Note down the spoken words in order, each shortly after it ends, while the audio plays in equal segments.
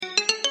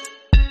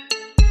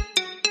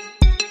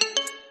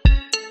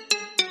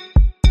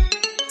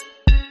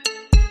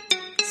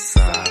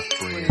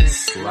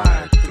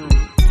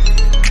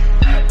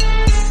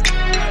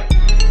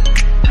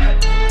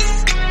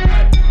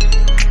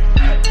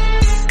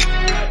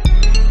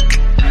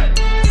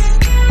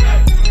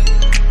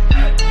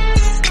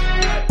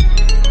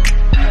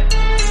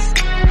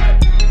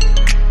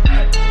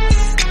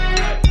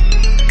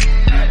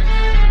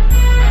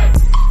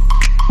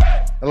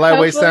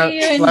Hopefully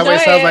you enjoy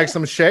it. Sounds like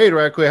some shade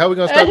right quick. How we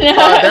gonna start the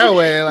pod that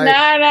way? Like,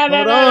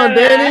 hold on,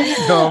 Danny.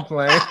 No, I'm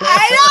playing.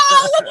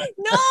 I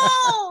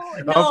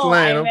know. No, I'm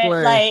playing.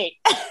 Like,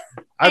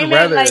 I'd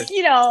rather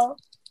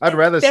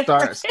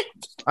different.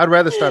 I'd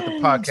rather start the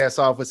podcast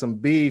off with some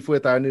beef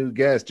with our new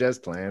guest.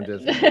 Just playing.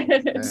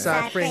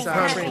 Side friend,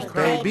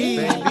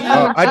 baby.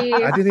 Oh,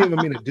 I didn't even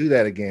mean to do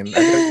that again. I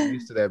got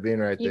used to that being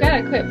right there. You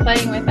gotta quit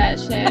playing with that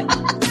shit.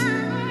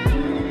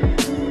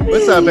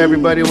 What's up,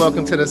 everybody?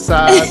 Welcome to the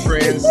Side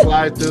Friends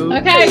Slide Through.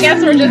 Okay, I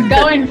guess we're just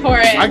going for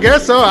it. I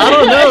guess so. I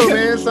don't know,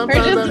 man.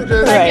 Sometimes I'm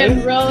just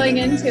fucking rolling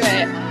into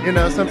it. You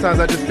know, sometimes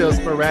I just feel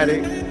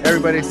sporadic.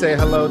 Everybody say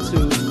hello to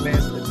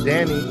Miss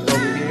Danny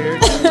over here.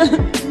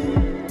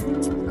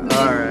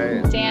 All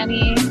right.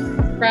 Danny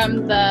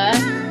from the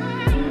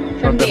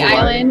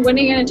island. When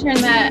are you gonna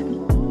turn that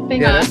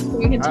thing off so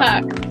we can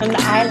talk? From the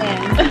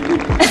island.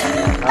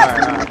 All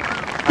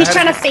right. He's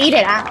trying to fade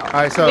it out.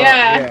 All right, so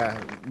yeah.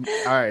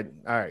 All right.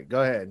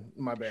 Go ahead.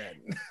 My bad.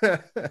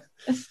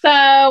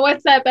 So,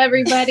 what's up,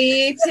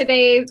 everybody?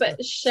 Today's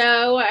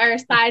show, our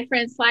Side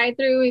Friends Slide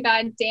Through. We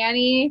got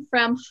Danny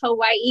from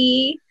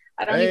Hawaii.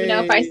 I don't even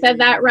know if I said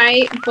that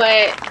right,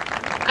 but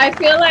I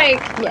feel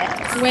like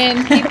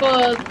when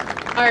people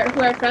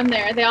who are from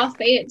there, they all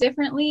say it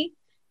differently,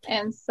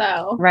 and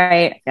so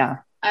yeah.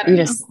 I don't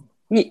know.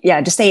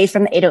 Just say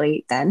from the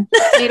 808 then.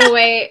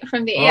 808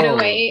 from the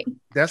 808.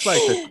 That's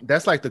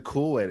like the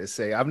cool way to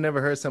say. I've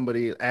never heard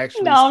somebody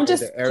actually say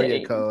the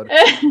area code.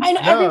 I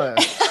know.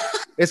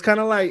 It's kind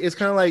of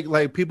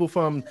like people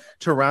from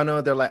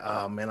Toronto. They're like,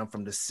 oh man, I'm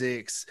from the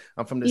 6.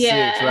 I'm from the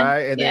 6, right?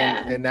 And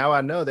then and now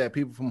I know that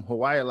people from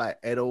Hawaii are like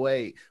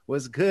 808.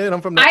 What's good?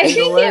 I'm from the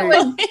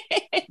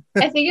 808.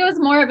 I think it was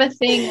more of a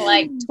thing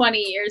like 20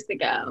 years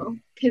ago.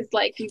 Because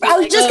I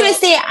was just gonna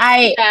say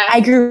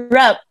I grew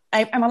up.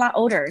 I'm a lot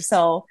older,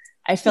 so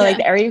I feel like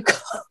the area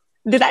code.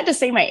 Did that just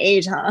say my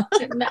age, huh?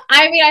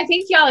 I mean, I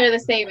think y'all are the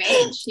same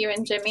age, you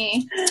and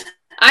Jimmy.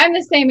 I'm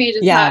the same age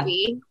as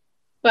Bobby,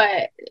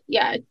 but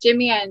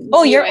Jimmy and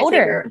you're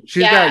older.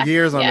 She's got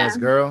years on us,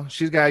 girl.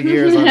 She's got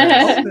years on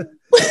us.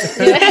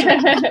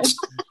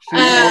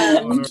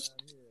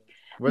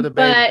 We're the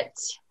baby. But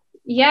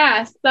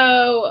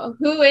so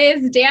who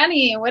is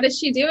Danny? What is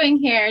she doing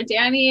here?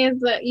 Danny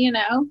is,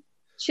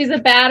 she's a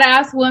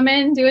badass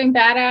woman doing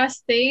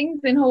badass things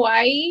in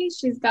Hawaii.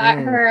 She's got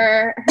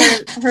her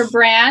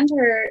brand,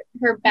 her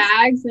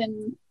bags,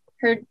 and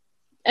her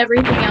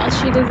everything else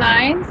she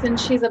designs. And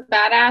she's a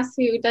badass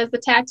who does the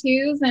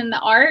tattoos and the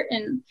art.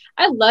 And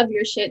I love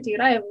your shit, dude.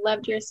 I have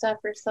loved your stuff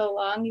for so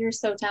long. You're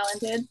so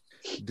talented.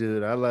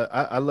 Dude, I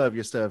love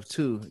your stuff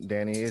too,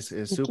 Danny. It's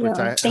super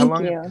tight.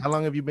 Thank you. How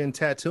long have you been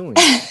tattooing?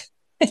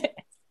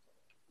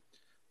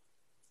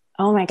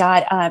 Oh my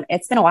God.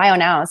 It's been a while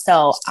now.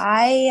 So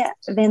I've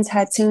been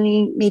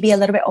tattooing maybe a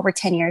little bit over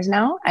 10 years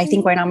now. I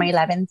think going on my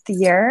 11th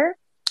year.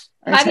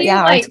 How do you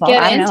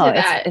get into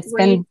that? It's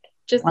been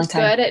just as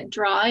good at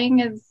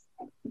drawing as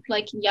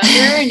younger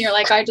and you're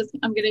like, I'm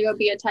going to go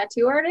be a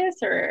tattoo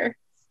artist, or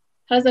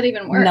how does that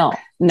even work? No.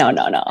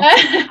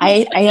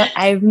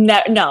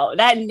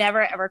 That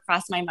never ever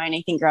crossed my mind.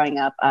 I think growing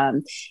up,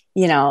 I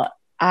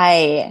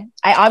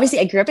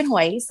grew up in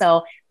Hawaii,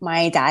 so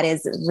my dad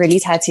is really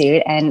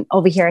tattooed, and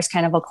over here is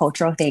kind of a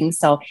cultural thing.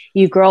 So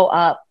you grow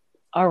up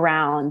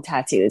around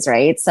tattoos,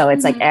 right? So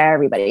it's like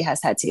everybody has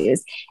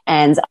tattoos.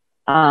 And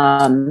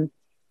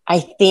I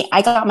think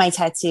I got my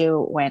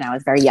tattoo when I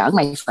was very young,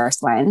 my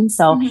first one.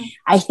 So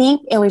I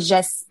think it was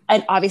just,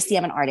 and obviously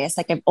I'm an artist.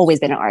 Like I've always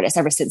been an artist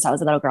ever since I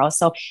was a little girl.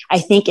 So I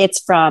think it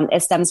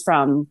stems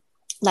from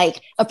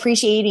like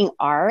appreciating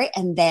art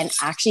and then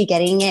actually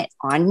getting it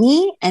on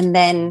me. And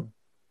then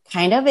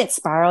kind of it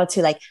spiraled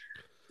to like,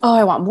 oh,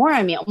 I want more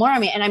on me.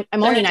 And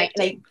I'm only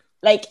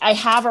like I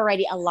have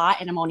already a lot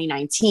and I'm only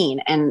 19.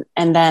 And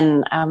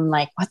then I'm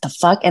like, what the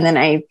fuck? And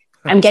then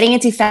I'm getting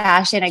into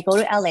fashion. I go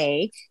to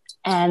LA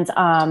and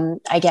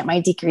I get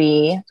my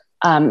degree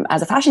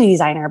as a fashion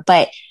designer.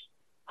 But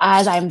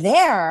as I'm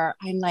there,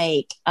 I'm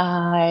like,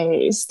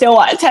 I still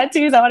want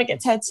tattoos. I want to get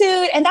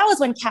tattooed. And that was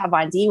when Kat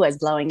Von D was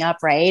blowing up,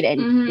 right?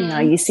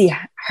 And, you see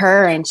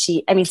her and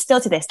still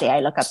to this day,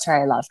 I look up to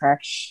her. I love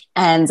her.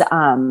 And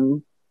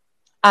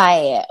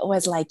I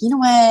was like, you know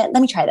what?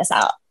 Let me try this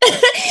out.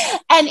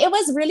 And it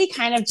was really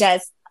kind of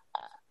just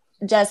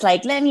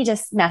like, let me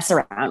just mess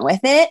around with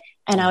it.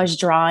 And I was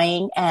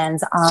drawing, and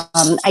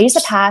I used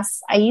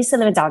to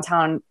live in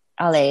downtown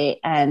LA,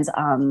 and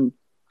I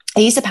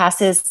used to pass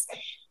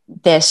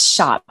this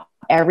shop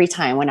every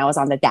time when I was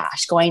on the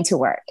dash going to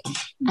work.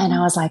 And I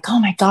was like, oh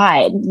my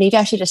God, maybe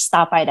I should just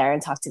stop by there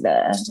and talk to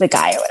the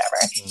guy or whatever.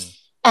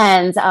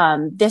 And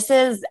this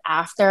is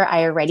after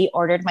I already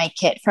ordered my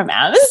kit from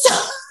Amazon.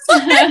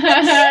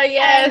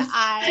 Yes.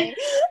 And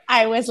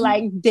I was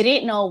like,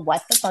 didn't know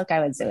what the fuck I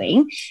was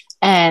doing.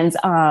 And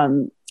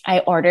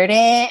I ordered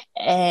it,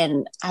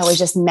 and I was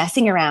just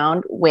messing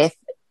around with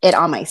it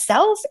on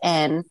myself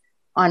and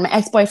on my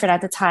ex-boyfriend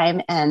at the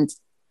time. And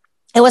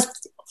it was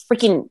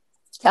freaking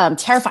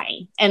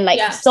terrifying and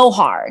so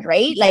hard,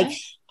 right? Like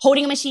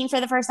holding a machine for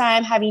the first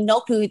time, having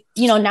no clue.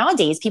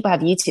 Nowadays people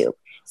have YouTube.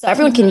 So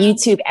everyone can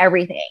YouTube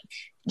everything.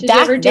 Did you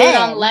ever do it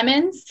on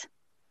lemons?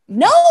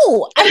 No,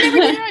 I never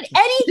did it on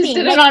anything. Just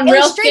did it on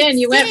real skin.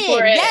 You went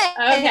for it. Yes.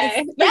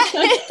 Okay.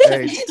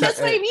 Yes. That's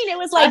what I mean. It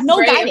was like no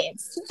brave.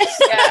 Guidance.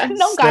 Yeah.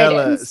 No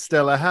guidance.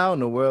 Stella, how in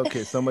the world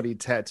can somebody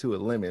tattoo a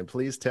lemon?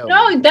 Please tell me.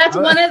 No, that's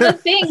one of the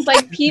things.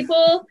 Like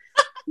people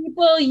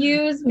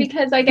use,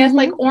 because I guess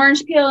like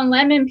orange peel and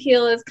lemon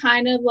peel is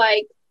kind of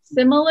like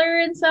similar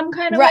in some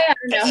kind of way. I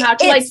don't know how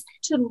to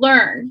to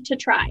learn to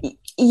try.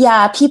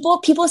 Yeah,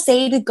 people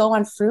say to go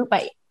on fruit,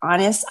 but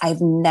honest,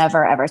 I've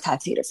never ever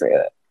tattooed a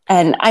fruit.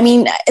 And I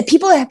mean,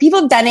 people have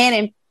done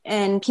it,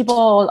 and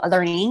people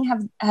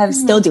learning have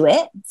still do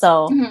it.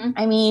 So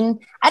I mean,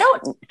 I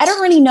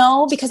don't really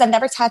know, because I've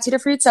never tattooed a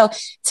fruit. So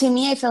to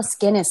me, I feel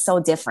skin is so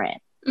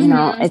different. You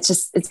know,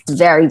 it's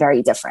very,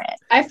 very different.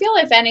 I feel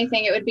if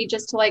anything, it would be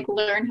just to like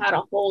learn how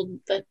to hold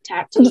the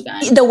tattoo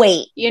gun, the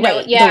weight, you know,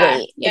 right, the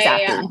weight,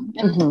 exactly.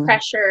 And the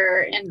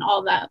pressure and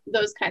all that,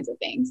 those kinds of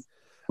things.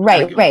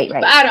 Right.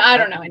 But I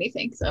don't know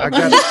anything. So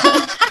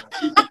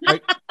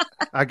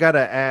I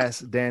gotta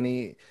ask,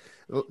 Danny,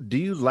 do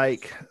you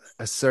like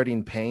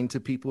asserting pain to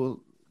people?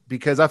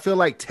 Because I feel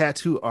like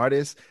tattoo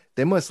artists,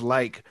 they must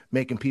like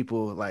making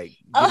people like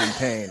getting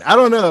pain. I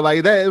don't know,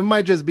 like that. It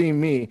might just be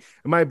me. It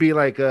might be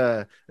like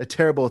a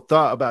terrible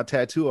thought about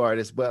tattoo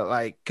artists, but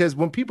like, because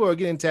when people are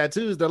getting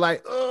tattoos, they're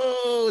like,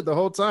 oh, the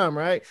whole time,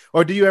 right?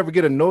 Or do you ever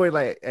get annoyed,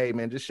 like, hey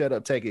man, just shut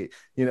up, take it,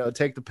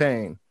 take the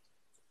pain?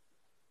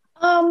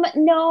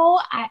 No,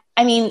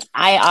 I mean,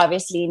 I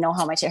obviously know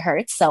how much it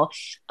hurts. So,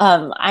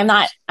 I'm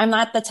not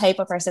the type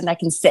of person that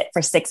can sit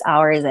for 6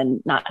 hours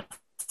and not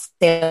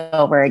stay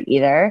over it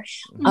either.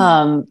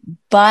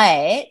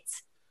 But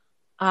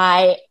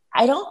I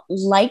don't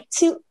like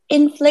to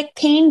inflict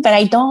pain, but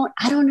I don't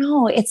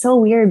know. It's so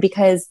weird,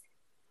 because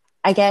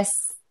I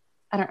guess,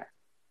 I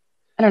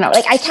don't know.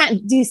 Like I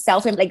can't do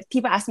like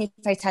people ask me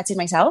if I tattooed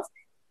myself.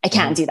 I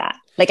can't do that.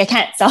 Like I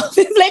can't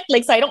self-inflict,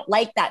 like, so I don't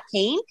like that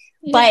pain.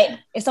 Yeah. But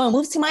if someone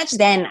moves too much,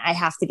 then I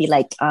have to be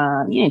like,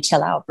 you need to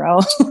chill out, bro.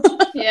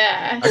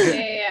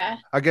 Yeah.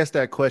 I guess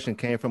that question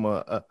came from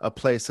a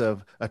place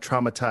of a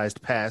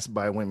traumatized past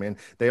by women.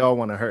 They all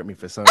want to hurt me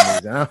for some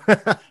reason.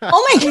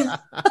 Oh my God.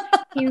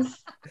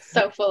 He's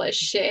so full of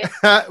shit.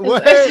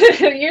 What?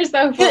 You're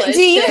so full of shit.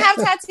 Do you have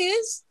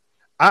tattoos?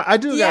 I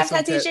do. Do you have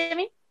tattoos,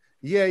 Jimmy?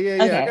 Yeah.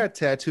 Okay. I got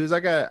tattoos.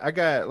 I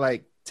got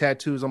like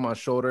tattoos on my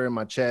shoulder and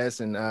my chest,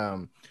 and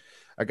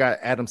I got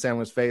Adam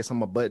Sandler's face on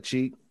my butt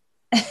cheek.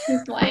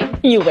 He's like,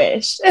 you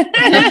wish.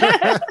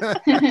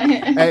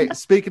 Hey,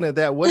 speaking of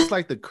that, what's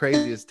like the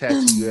craziest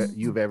tattoo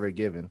you've ever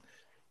given?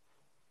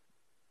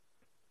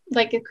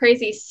 Like a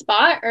crazy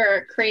spot or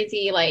a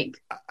crazy like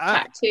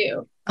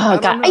tattoo? Oh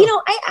God,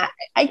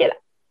 I get it.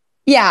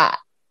 Yeah.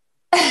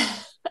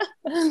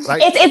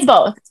 Like, it's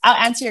both. I'll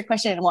answer your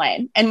question in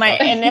one. And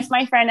if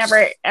my friend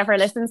ever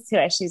listens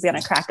to it, she's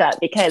gonna crack up,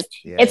 because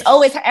it's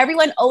always,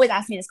 everyone always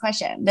asks me this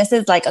question. This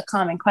is like a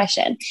common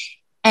question.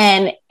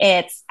 And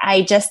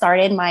I just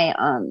started my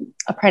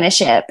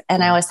apprenticeship,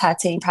 and I was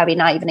tattooing probably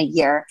not even a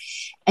year.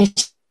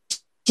 And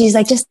she's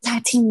like, just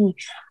tattoo me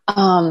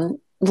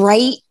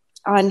right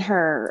on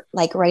her,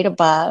 like right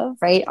above,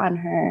 right on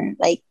her,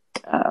 like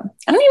I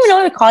don't even know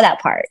what to call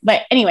that part.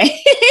 But anyway,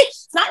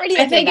 it's not really.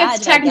 I think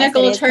its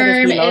technical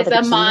term is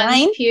a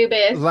mons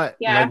pubis. Like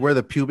where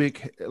the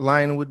pubic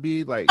line would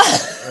be, like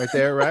right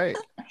there, right?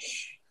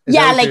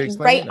 Yeah, like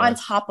right on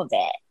top of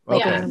it.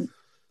 Like, okay.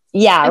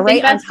 Yeah, I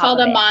think that's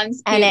called a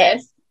mons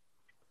pubis.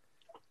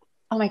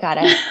 Oh my God,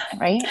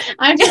 right?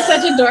 I'm just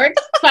such a dork.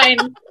 Fine.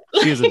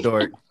 She's a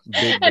dork.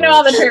 I know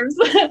all the terms.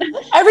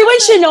 Everyone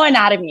should know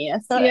anatomy,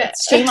 so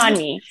shame on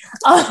me.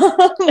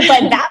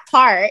 But that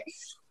part,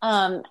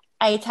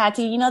 I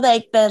tattooed,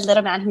 like the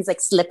little man who's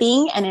like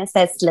slipping, and it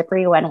says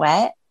 "slippery when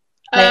wet."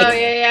 Like,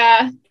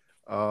 yeah.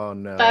 Oh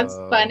no, that's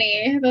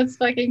funny. That's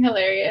fucking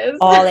hilarious.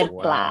 All in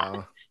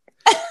black.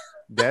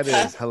 That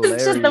is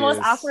hilarious. It's just the most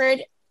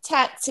awkward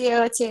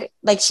tattoo.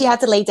 She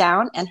had to lay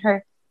down, and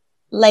her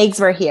legs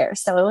were here,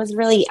 so it was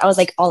really, I was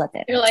like all up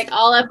in it. You're like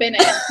all up in it.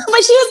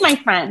 But she was my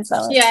friend,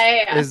 so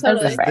yeah. Is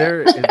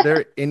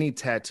there any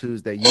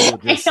tattoos that you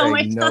would just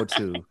say no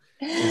to?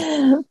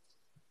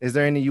 Is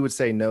there any you would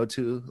say no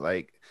to,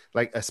 like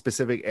a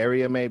specific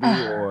area maybe,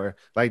 or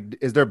like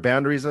is there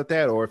boundaries with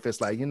that, or if it's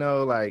like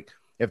like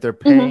if they're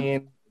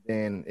paying,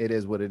 then it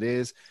is what it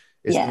is.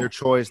 It's their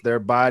choice, their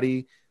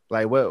body.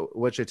 Like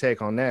what's your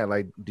take on that?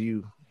 Like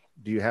do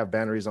you have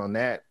boundaries on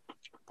that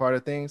part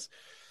of things?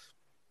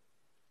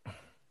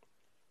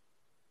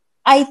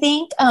 I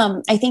think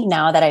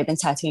now that I've been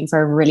tattooing for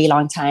a really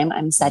long time,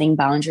 I'm setting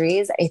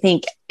boundaries. I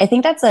think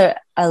that's a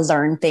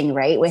learned thing,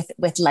 right?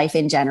 With life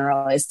in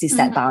general, is to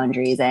set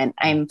boundaries. And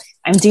I'm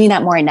doing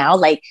that more now.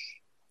 Like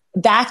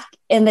back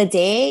in the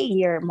day,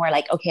 you're more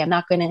like, okay, I'm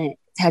not going to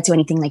tattoo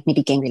anything like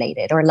maybe gang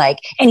related or like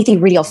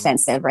anything really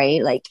offensive,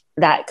 right? Like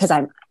that, because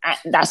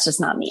that's just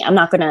not me. I'm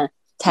not going to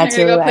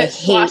tattoo. Go put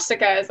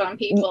swastikas on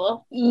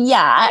people.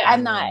 Yeah.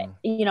 I'm not,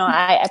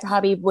 I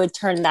probably would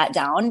turn that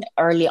down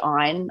early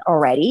on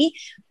already,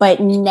 but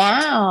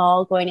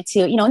now going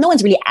to, no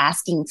one's really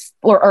asking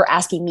or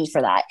asking me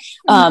for that.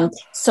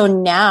 So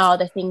now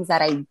the things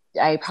that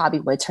I probably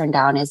would turn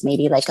down is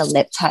maybe like a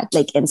lip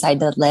like inside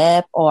the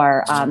lip,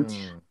 or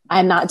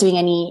I'm not doing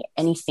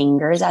any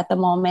fingers at the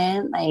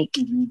moment. Like,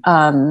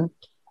 and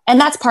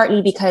that's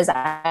partly because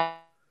I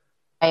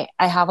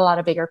have a lot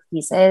of bigger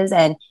pieces,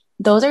 and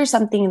those are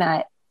something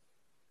that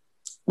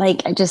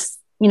like, I just,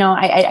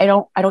 I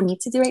don't need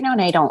to do right now.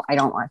 And I don't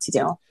want to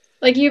do.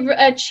 Like you've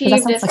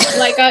achieved this,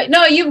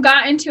 no, you've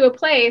gotten to a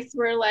place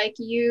where like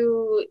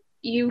you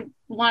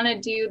want to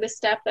do the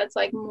stuff that's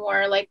like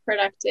more like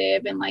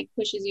productive and like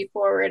pushes you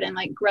forward and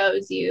like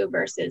grows you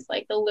versus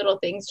like the little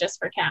things just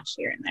for cash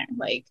here and there.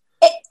 Like,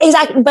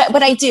 exactly.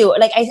 But I do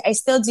like, I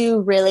still do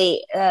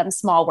really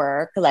small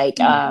work, like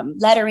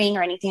lettering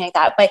or anything like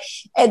that. But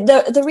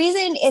the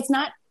reason it's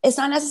not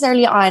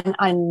necessarily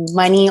on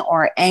money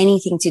or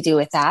anything to do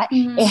with that.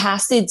 It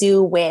has to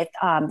do with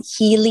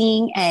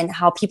healing and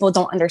how people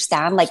don't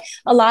understand. Like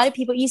a lot of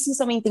people, you see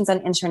so many things on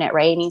the internet,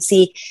 right? And you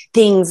see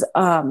things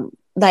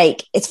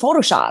like it's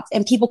photoshopped,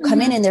 and people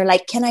come in and they're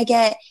like, can I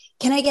get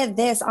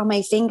this on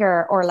my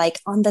finger, or like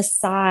on the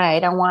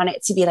side? I want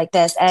it to be like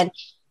this. And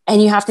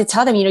you have to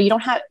tell them, you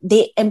don't have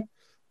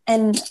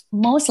and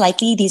most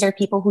likely these are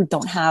people who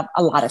don't have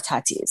a lot of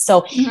tattoos.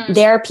 So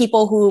there are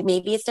people who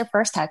maybe it's their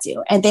first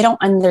tattoo and they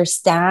don't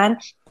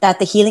understand that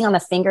the healing on the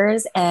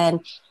fingers and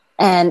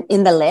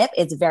in the lip,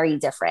 it's very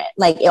different.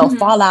 Like it'll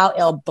fall out,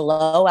 it'll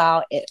blow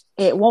out,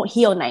 it won't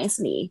heal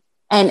nicely.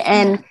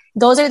 And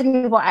those are the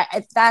people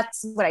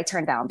that's what I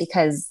turn down,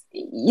 because,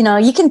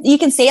 you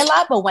can say a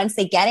lot, but once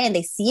they get it and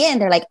they see it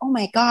and they're like, oh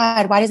my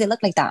God, why does it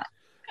look like that?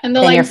 And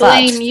they'll like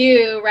blame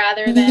you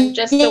rather than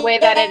just the way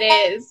that it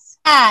is.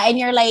 Yeah. And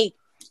you're like,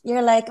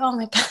 oh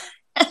my God.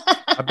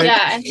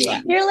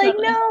 You're like,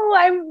 no,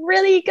 I'm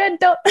really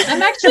good.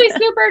 I'm actually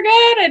super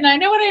good. And I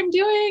know what I'm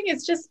doing.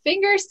 It's just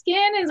finger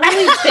skin is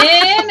really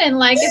thin. And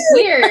like, it's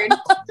weird.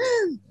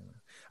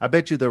 I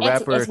bet you the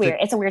rapper. It's weird.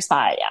 It's a weird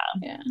spot.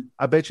 Yeah.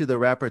 I bet you the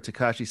rapper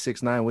Tekashi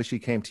 6ix9ine wish he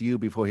came to you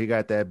before he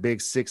got that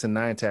big 6 and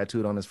 9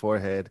 tattooed on his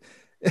forehead.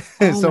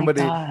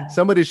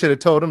 Somebody should have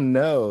told him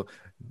no.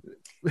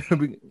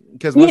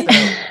 Because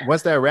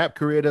once that rap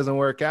career doesn't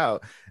work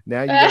out,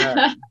 now you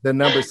got the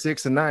number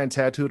 6 and 9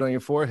 tattooed on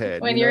your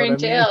forehead. When you're in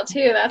jail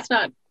too, that's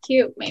not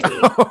cute. Maybe.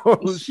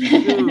 Oh,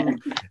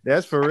 shoot.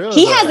 That's for real.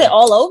 He has it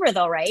all over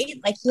though, right?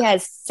 Like he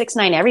has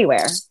 6ix9ine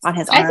everywhere on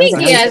his arms. I think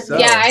he has.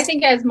 Yeah, I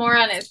think he has more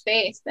on his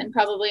face than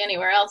probably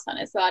anywhere else on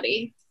his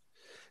body.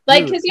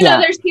 Like, because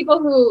there's people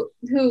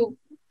who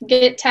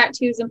get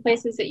tattoos in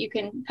places that you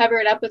can cover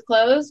it up with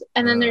clothes,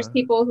 and then there's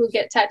people who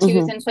get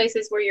tattoos in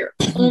places where you're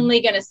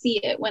only gonna see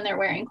it when they're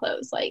wearing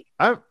clothes. Like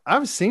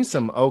I've seen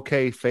some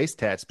okay face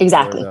tats before,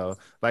 exactly though.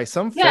 Like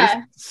some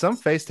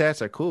face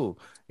tats are cool,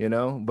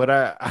 but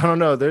I don't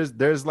know,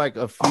 there's like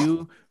a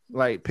few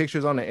like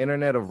pictures on the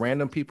internet of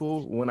random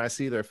people. When I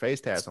see their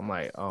face tats, I'm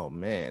like, oh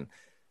man,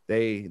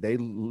 they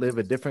live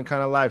a different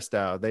kind of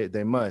lifestyle.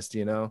 They must,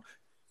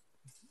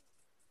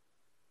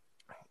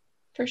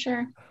 for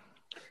sure.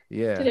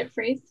 Yeah. Did it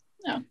freeze?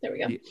 Oh, there we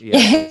go. Yeah.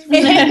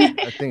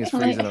 I think it's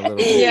freezing a little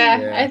bit.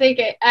 Yeah. I think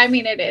it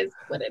is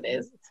what it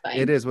is. It's fine.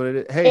 It is what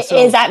it is.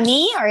 Hey, is that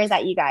me or is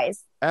that you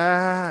guys?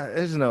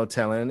 There's no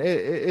telling.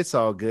 It's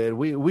all good.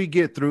 We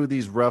get through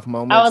these rough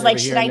moments. I was like,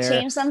 should I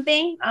change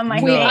something on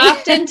my We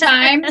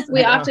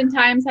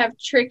oftentimes have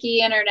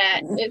tricky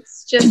internet.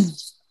 It's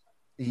just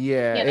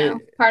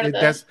part of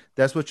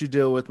that's what you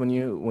deal with when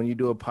you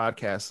do a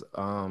podcast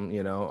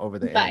over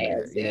the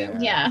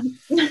internet.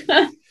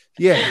 Yeah.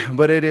 Yeah,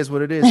 but it is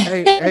what it is.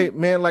 Hey,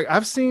 man, like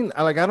I've seen,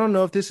 like, I don't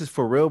know if this is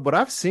for real, but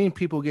I've seen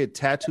people get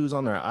tattoos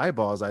on their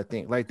eyeballs. I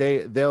think like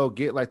they'll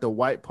get like the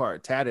white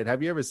part tatted.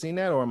 Have you ever seen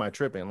that, or am I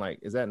tripping? Like,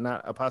 is that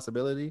not a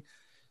possibility?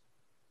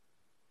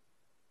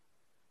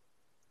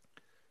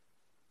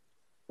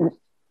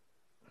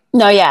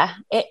 No, yeah.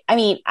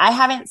 I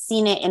haven't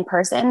seen it in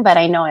person, but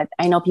I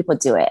know people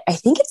do it. I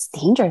think it's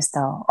dangerous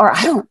though, or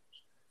I don't.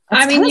 You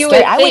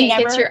would think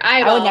it's your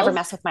eyeballs. I would never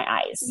mess with my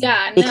eyes.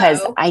 Yeah,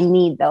 because I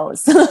need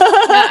those.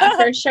 Yeah,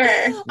 for sure.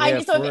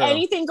 If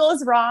anything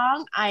goes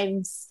wrong,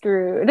 I'm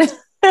screwed.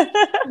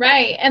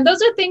 Right, and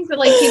those are things that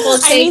like people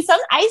take.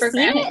 I've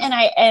seen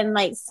it, and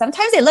like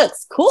sometimes it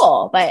looks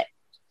cool, but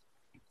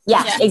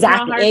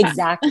exactly.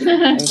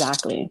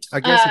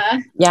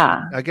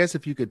 I guess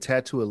if you could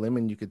tattoo a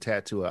lemon, you could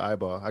tattoo an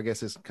eyeball. I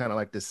guess it's kind of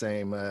like the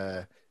same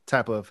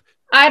type of.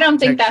 I don't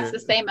think that's the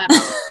same at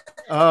all.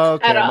 Oh,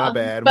 okay, my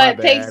bad. But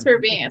thanks for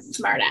being a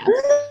smart ass.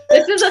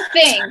 This is a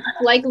thing.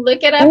 Like,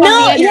 look it up on the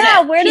internet.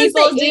 Yeah, where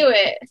people do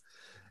it?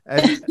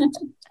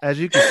 As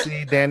you can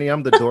see, Danny,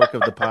 I'm the dork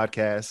of the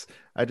podcast.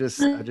 I just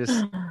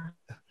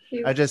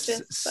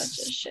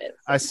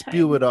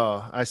spew it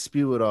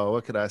all.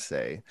 What could I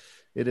say?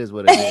 It is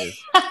what it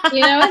is.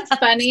 What's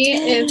funny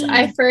is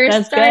I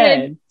first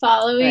started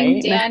following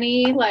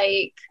Danny,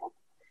 like,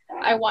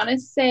 I want to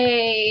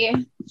say,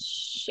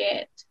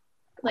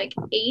 like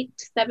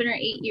 7 or 8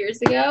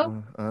 years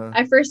ago.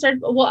 I first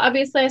started, well,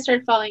 obviously I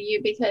started following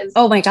you because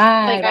oh my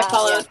God, like I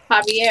followed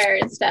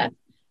Javier and stuff.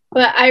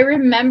 But I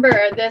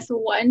remember this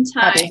one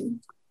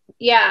time,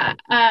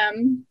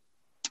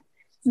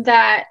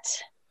 that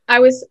I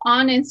was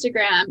on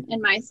Instagram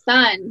and my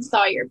son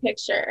saw your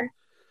picture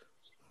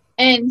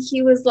and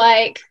he was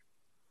like,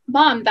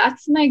 Mom,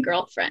 that's my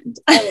girlfriend.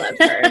 I love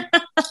her.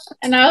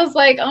 And I was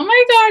like, oh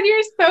my God,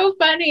 you're so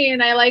funny.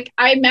 And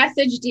I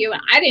messaged you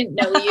and I didn't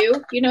know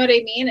you, you know what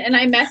I mean? And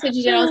I messaged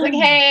you and I was like,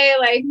 hey,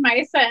 like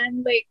my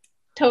son, like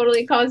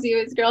totally calls you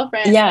his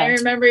girlfriend. Yeah. And I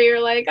remember you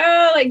were like,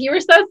 oh, like you were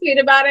so sweet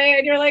about it.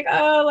 And you're like,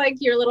 oh, like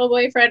your little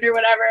boyfriend or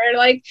whatever. And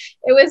like,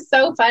 it was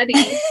so funny.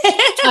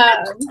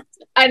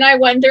 And I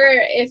wonder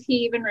if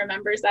he even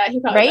remembers that. He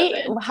probably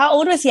doesn't. How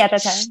old was he at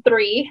that time?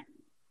 3.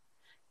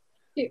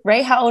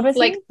 Right? How old was he?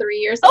 Like 3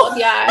 years old.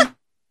 Yeah.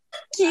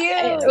 Cute.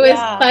 It was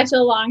such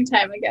a long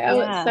time ago.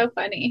 Yeah. It's so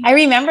funny. I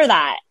remember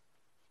that.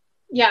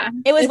 Yeah.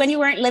 It was when you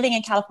weren't living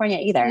in California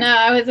either. No,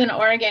 I was in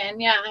Oregon.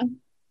 Yeah.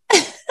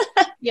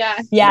 Yeah.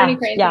 Yeah. Pretty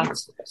crazy. Yeah.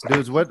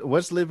 Dudes,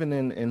 what's living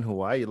in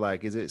Hawaii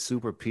like? Is it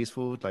super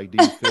peaceful? Like,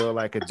 do you feel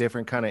like a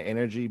different kind of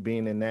energy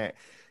being in that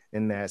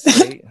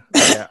state,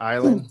 that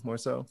island more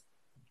so?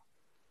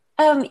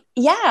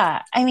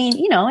 Yeah, I mean,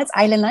 it's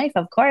island life,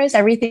 of course.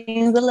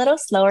 Everything's a little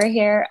slower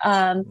here.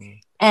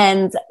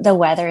 And the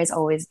weather is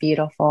always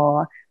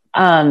beautiful.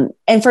 And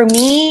for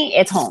me,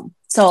 it's home.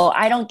 So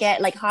I don't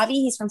get like Javi,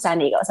 he's from San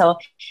Diego. So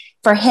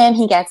for him,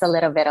 he gets a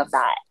little bit of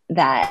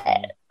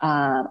that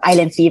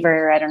island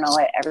fever. I don't know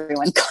what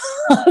everyone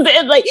calls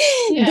it. Like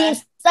being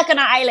stuck on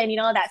an island,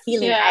 that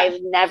feeling. Yeah.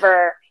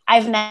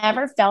 I've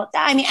never felt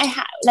that. I mean,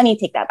 let me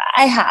take that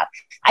back.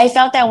 I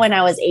felt that when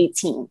I was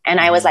 18 and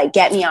I was like,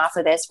 get me off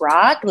of this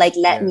rock, like,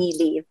 let me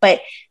leave.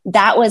 But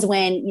that was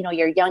when,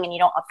 you're young and you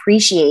don't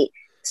appreciate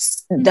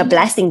the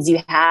blessings you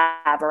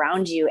have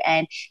around you.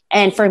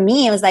 And for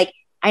me, it was like,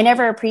 I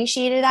never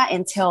appreciated that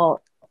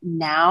until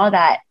now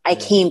that I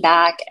came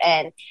back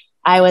and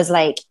I was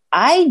like,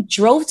 I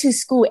drove to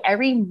school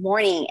every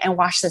morning and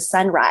watched the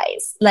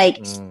sunrise.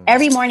 Like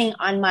every morning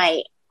on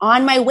my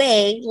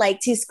way, like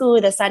to school,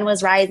 the sun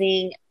was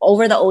rising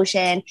over the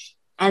ocean.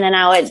 And then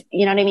I would,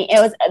 you know what I mean? It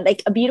was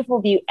like a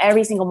beautiful view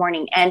every single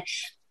morning. And,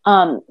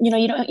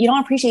 you don't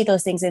appreciate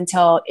those things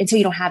until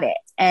you don't have it.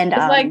 And it's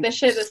like the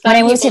shit that when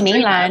I moved to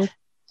mainland.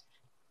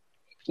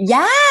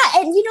 Yeah.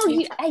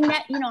 And,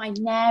 I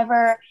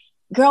never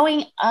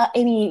growing up,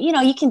 I mean,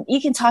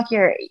 you can talk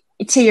to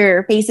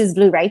your face is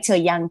blue, right? To a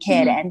young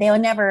kid and they'll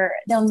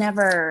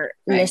never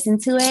listen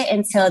to it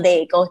until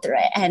they go through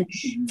it. And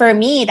for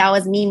me, that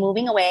was me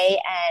moving away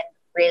and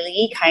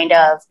really kind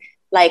of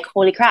like,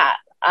 holy crap.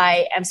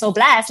 I am so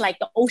blessed. Like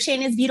the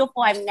ocean is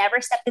beautiful. I've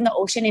never stepped in the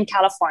ocean in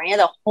California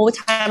the whole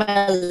time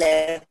I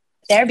lived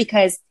there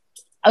because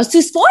I was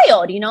too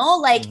spoiled,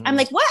 like, I'm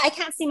like, what? I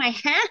can't see my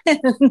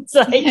hands.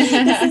 Like,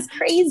 this is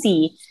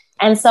crazy.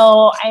 And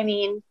so, I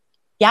mean,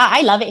 yeah,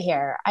 I love it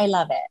here. I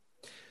love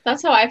it.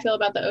 That's how I feel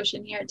about the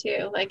ocean here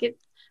too. Like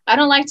I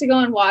don't like to go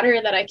in water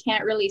that I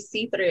can't really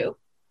see through.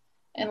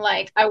 And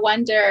like, I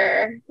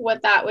wonder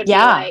what that would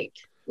be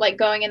like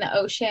going in the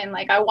ocean.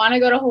 Like I want to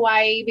go to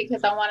Hawaii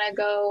because I want to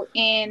go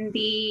in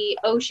the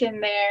ocean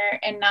there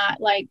and not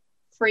like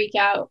freak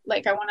out.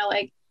 Like I want to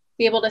like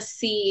be able to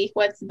see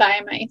what's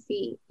by my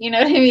feet. You know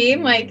what I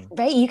mean? Like,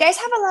 right. You guys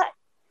have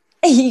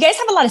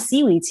a lot of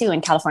seaweed too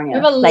in California.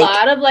 We have a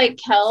lot of like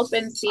kelp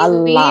and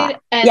seaweed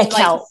and like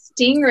kelp.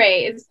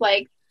 Stingrays.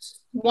 Like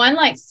one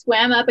like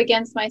swam up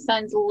against my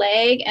son's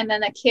leg and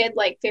then a kid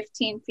like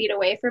 15 feet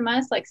away from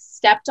us like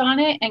stepped on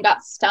it and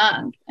got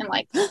stung and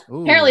like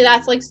apparently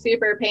that's like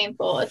super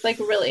painful. It's like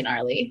really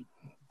gnarly.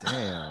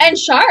 Damn. And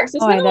sharks.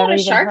 There's been a lot of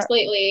sharks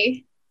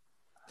lately.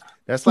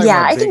 That's like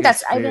I think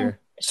that's fear. I've been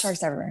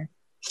sharks everywhere.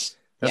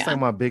 That's like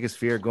my biggest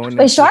fear, going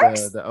into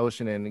the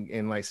ocean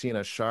and like seeing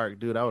a shark.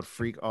 Dude, I would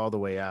freak all the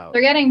way out.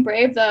 They're getting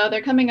brave though.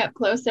 They're coming up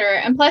closer.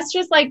 And plus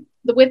just like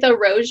with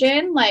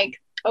erosion, like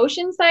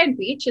Oceanside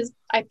Beach is,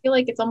 I feel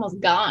like it's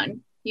almost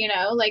gone,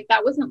 like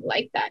that wasn't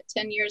like that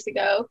 10 years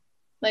ago.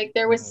 Like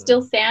there was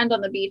still sand on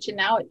the beach and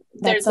now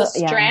there's a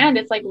strand.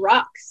 It's like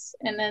rocks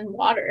and then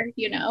water,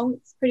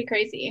 it's pretty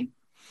crazy.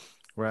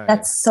 Right.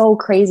 That's so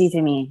crazy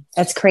to me.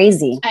 That's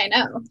crazy. I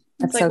know.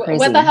 That's it's so like, crazy.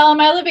 What the hell am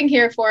I living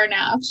here for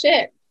now?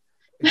 Shit.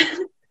 What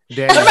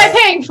am I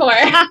paying for?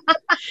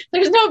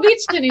 There's no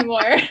beach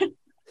anymore.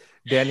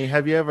 Danny,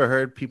 have you ever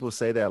heard people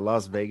say that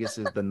Las Vegas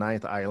is the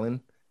 9th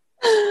island?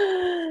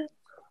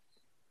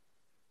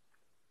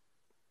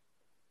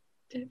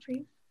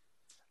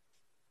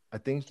 I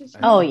think.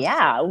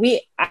 Yeah,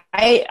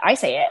 I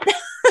say it.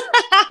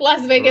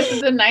 Las Vegas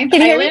is the 9th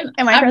island.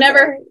 I've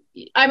never.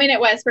 I mean, it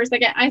was for a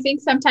second. I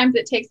think sometimes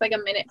it takes like a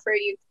minute for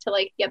you to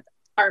like get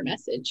our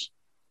message,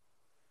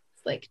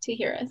 like to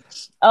hear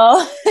us.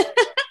 Oh,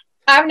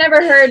 I've never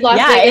heard Las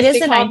Vegas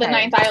be called the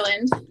 9th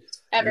island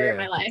ever in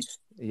my life.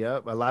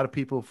 Yep, a lot of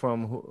people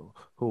from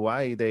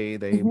Hawaii they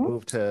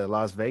move to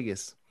Las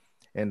Vegas.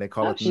 And they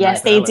call it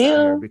yes, they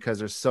do because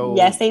they're so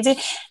yes, they do.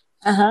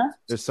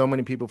 There's so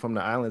many people from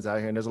the islands out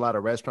here, and there's a lot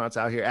of restaurants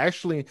out here.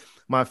 Actually,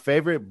 my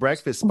favorite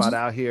breakfast spot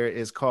out here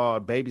is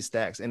called Baby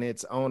Stacks, and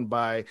it's owned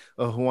by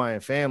a Hawaiian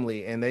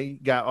family, and they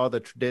got all the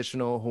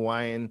traditional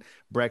Hawaiian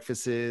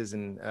breakfasts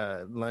and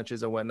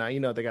lunches and whatnot. You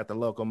know, they got the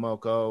loco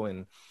moco,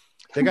 and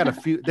they got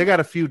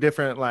a few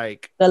different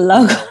like the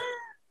loco.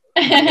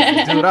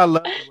 Dude, I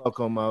love the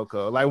loco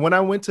moco. Like when I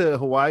went to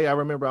Hawaii, I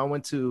remember I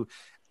went to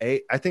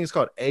I think it's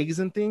called Eggs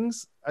and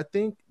Things. I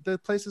think the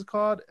place is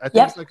called. I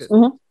think it's like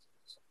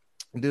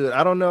dude,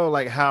 I don't know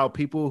like how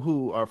people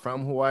who are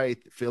from Hawaii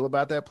feel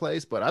about that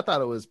place, but I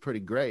thought it was pretty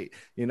great.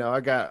 You know,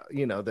 I got,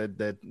 you know,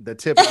 the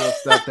typical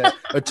stuff that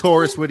a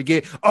tourist would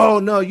get. Oh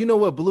no, you know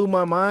what blew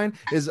my mind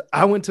is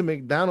I went to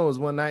McDonald's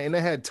one night and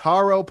they had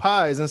taro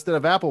pies instead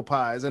of apple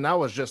pies, and I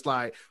was just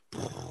like,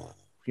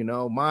 you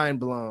know, mind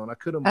blown. I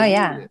couldn't believe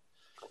it.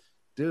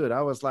 Dude,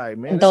 I was like,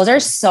 man, those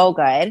are so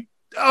good.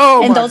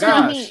 Oh, and my those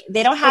gosh.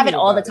 They don't have it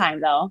all the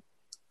time though.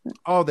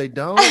 Oh, they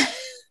don't?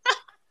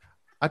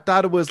 I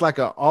thought it was like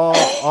a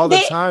all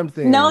the time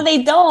thing. No,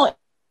 they don't.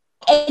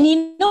 And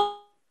you know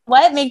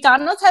what?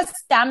 McDonald's has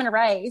salmon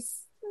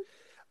rice.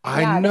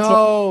 I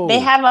know. They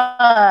have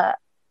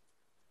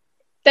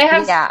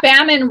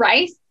spam and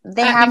rice.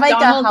 They have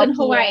McDonald's like a in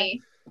Hawaii.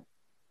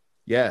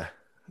 Yeah.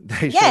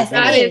 Yes,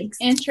 that is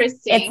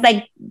interesting. It's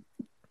like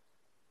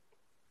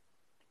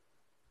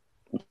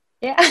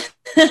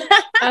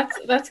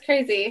that's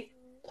crazy.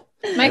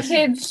 My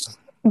kids.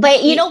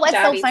 But you know what's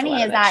so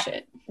funny is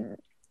that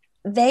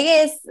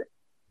Vegas.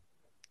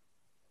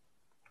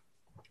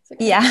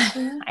 Yeah,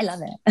 I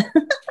love it.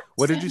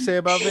 What did you say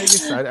about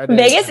Vegas?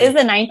 Vegas is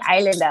the ninth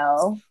island,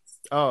 though.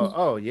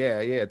 Oh,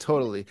 yeah,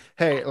 totally.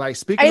 Hey, like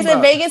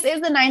Vegas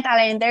is the ninth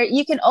island. There,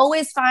 you can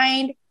always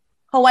find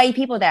Hawaii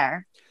people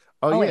there.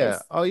 Oh always.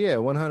 yeah,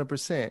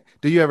 100%.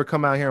 Do you ever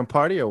come out here and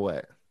party or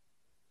what?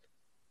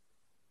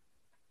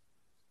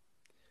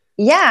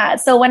 Yeah.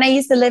 So when I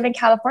used to live in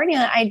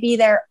California, I'd be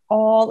there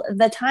all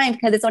the time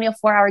because it's only a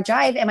 4-hour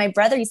drive, and my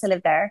brother used to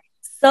live there.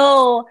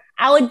 So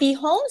I would be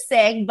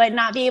homesick, but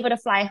not be able to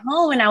fly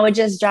home. And I would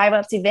just drive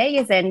up to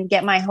Vegas and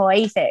get my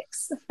Hawaii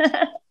fix.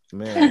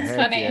 Man, that's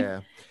funny.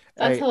 Yeah.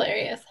 That's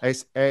hilarious.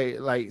 Hey,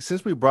 like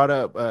since we brought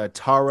up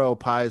taro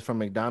pies from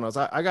McDonald's,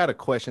 I got a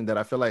question that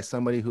I feel like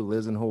somebody who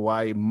lives in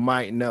Hawaii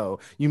might know.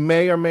 You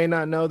may or may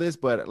not know this,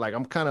 but like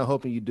I'm kind of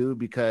hoping you do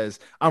because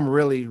I'm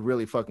really,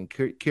 really fucking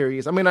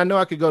curious. I mean, I know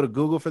I could go to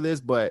Google for this,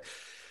 but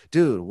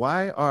dude,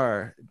 why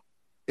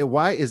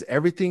is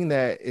everything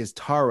that is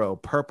taro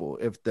purple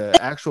if the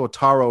actual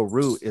taro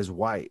root is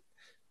white?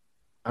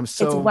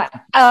 Is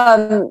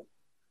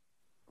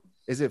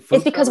it food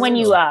it's because when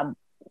you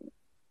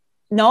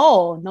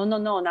no,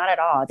 not at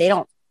all. They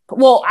don't.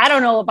 Well, I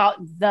don't know about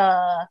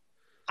the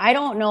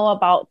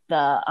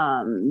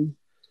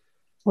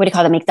what do you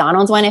call the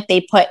McDonald's one, if they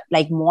put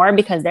like more,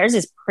 because theirs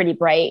is pretty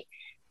bright.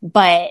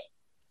 But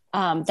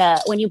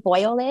when you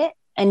boil it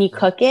and you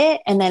cook it,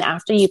 and then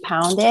after you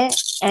pound it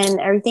and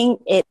everything,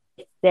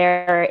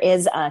 there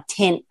is a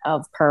tint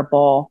of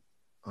purple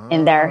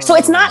in there. So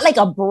it's not like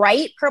a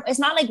bright purple. It's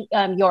not like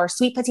your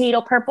sweet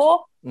potato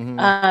purple.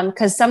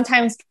 Because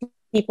sometimes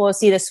people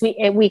see the sweet,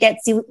 we get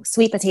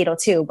sweet potato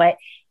too, but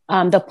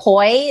the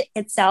poi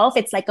itself,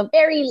 it's like a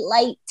very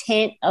light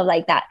tint of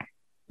like that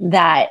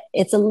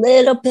it's a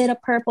little bit of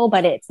purple,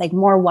 but it's like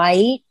more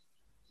white.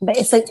 But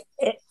it's like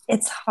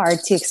it's hard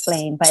to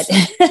explain, but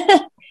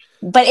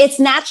but it's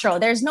natural.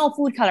 There's no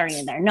food coloring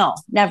in there. No,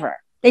 never.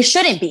 They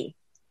shouldn't be.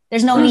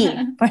 There's no need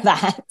for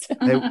that.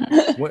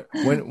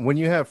 When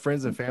you have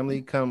friends and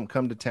family come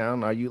to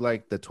town, are you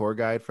like the tour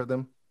guide for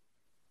them?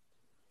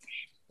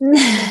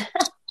 I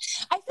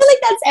feel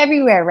like that's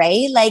everywhere,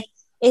 right? Like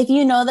if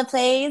you know the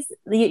place,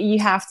 you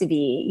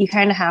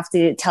kind of have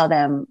to tell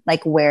them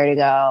like where to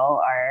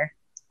go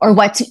or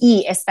what to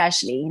eat,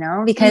 especially, you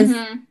know, because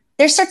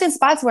there's certain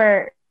spots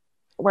where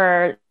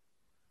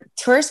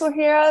tourists will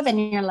hear of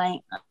and you're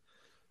like,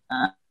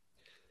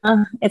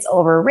 it's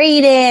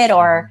overrated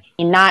or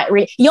not.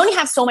 You only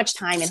have so much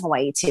time in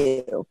Hawaii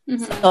too.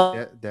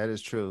 So, that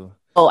is true.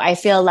 So I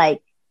feel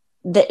like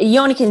you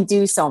only can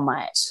do so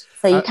much.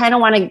 So you kind of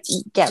want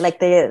to get like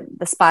the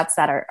spots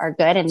that are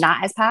good and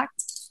not as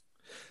packed.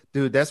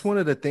 Dude, that's one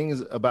of the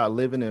things about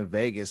living in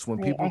Vegas. When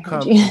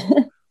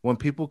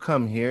people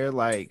come here,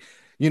 like,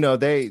 you know,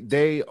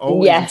 they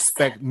always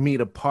expect me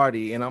to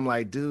party. And I'm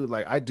like, dude,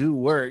 like I do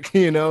work,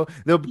 you know,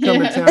 they'll come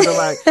to town. They're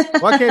like,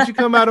 why can't you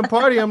come out and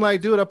party? I'm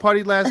like, dude, I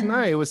partied last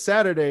night. It was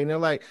Saturday. And they're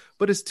like,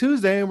 but it's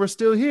Tuesday and we're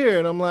still here.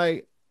 And I'm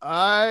like,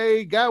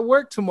 I got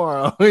work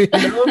tomorrow, you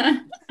know?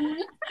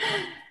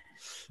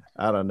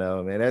 I don't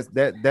know, man.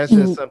 That's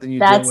just something you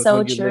that's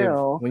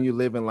do when you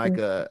live in like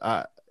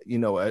a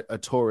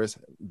tourist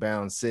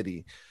bound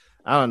city.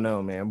 I don't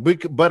know, man.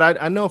 But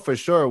I know for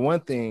sure one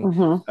thing.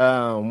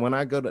 When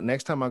I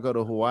next time I go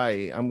to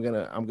Hawaii, I'm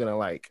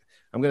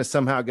gonna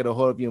somehow get a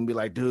hold of you and be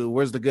like, dude,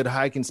 where's the good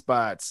hiking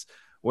spots?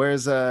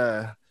 Where's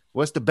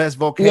what's the best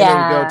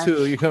volcano to go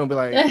to? You're gonna be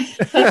like,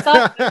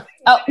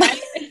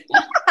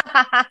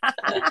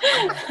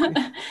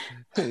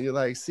 You're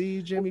like,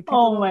 see, Jimmy,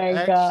 people don't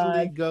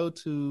actually go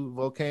to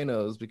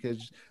volcanoes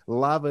because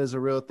lava is a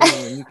real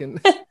thing and you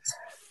can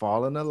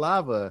fall in the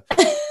lava.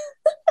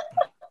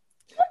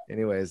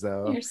 Anyways,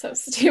 though, you're so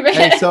stupid.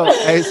 Hey, so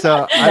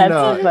I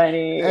know. So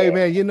funny. Hey,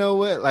 man, you know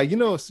what? Like, you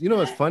know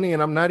what's funny,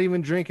 and I'm not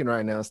even drinking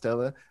right now,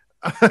 Stella.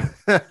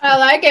 I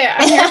like it.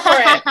 I'm here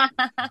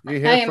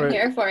for it.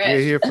 Here for it.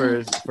 You're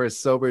here for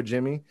sober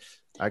Jimmy.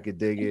 I could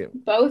dig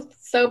it. Both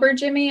sober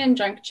Jimmy and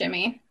drunk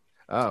Jimmy.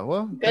 Oh,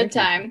 well, good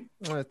time.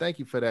 Well, thank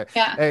you for that.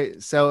 Yeah. Hey,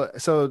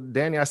 so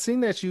Danny, I seen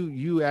that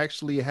you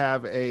actually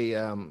have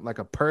a like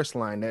a purse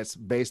line that's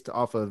based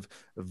off of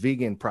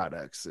vegan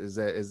products. Is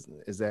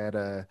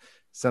that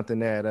something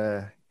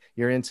that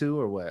you're into,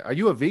 or what? Are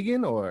you a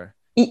vegan or?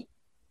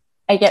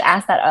 I get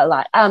asked that a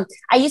lot. I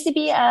used to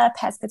be a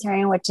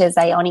pescatarian, which is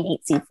I only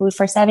ate seafood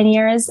for 7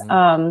 years.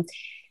 Mm-hmm.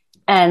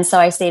 And so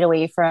I stayed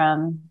away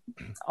from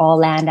all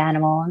land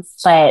animals.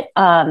 But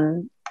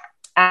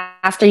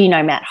after,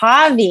 I met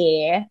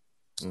Javi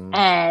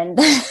and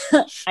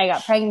I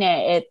got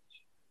pregnant,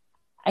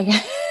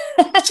 I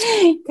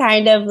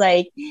kind of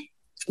like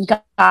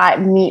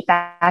got meat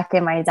back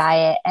in my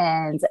diet.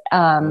 And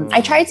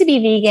I tried to be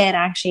vegan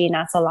actually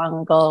not so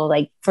long ago,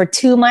 like for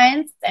 2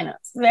 months, and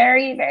it's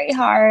very, very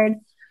hard.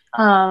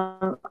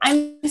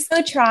 I'm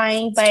still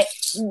trying, but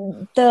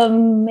the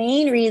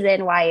main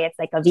reason why it's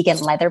like a vegan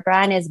leather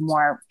brand is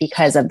more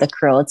because of the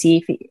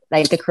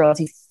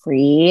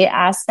cruelty-free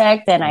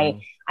aspect. And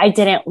I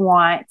didn't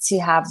want to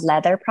have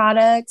leather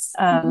products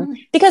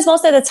because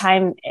most of the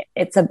time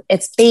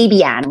it's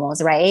baby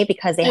animals, right?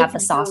 Because they have the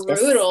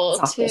softest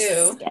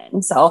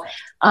skin. So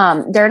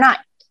they're not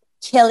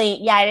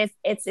killing. Yeah,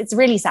 it's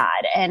really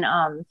sad. And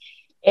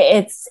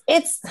it's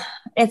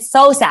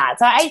so sad.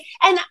 So I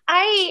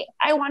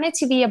wanted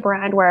to be a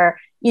brand where,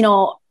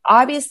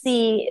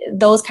 obviously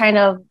those kind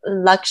of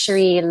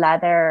luxury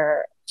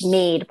leather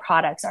made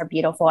products are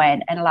beautiful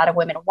and a lot of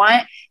women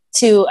want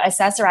to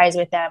accessorize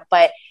with them,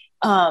 but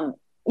a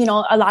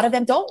lot of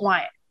them don't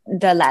want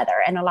the leather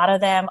and a lot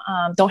of them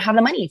don't have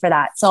the money for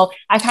that. So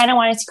I kind of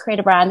wanted to create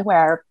a brand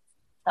where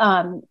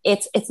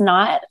it's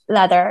not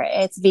leather,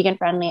 it's vegan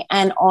friendly,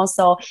 and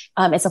also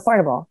it's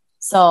affordable.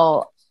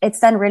 So it's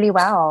done really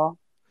well.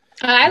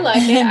 I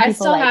like it. I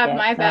still have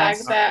my bag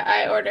that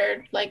I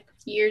ordered like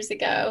years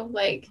ago.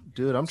 Like,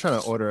 dude, I'm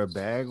trying to order a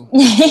bag. and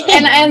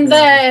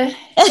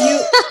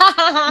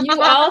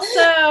you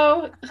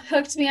also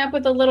hooked me up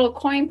with a little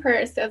coin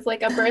purse as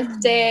like a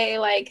birthday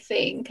like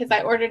thing, because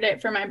I ordered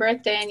it for my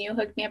birthday and you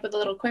hooked me up with a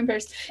little coin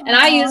purse. And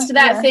I used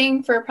that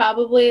thing for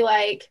probably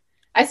like,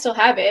 I still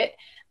have it,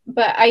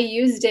 but I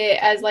used it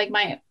as like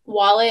my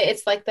wallet.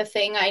 It's like the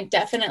thing I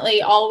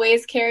definitely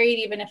always carried.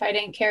 Even if I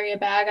didn't carry a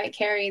bag, I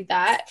carried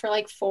that for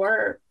like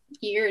 5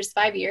 years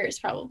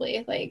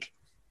probably. Like,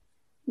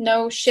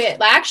 no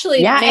shit.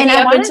 Actually, maybe and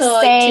up until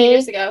like 2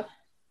 years ago.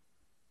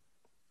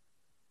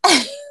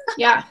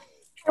 Yeah.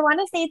 I want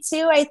to say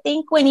too, I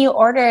think when you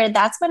order,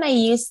 that's when I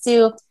used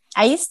to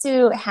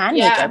hand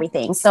make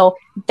everything. So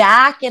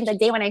back in the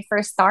day when I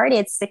first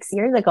started 6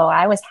 years ago,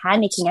 I was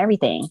hand making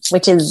everything,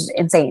 which is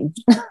insane.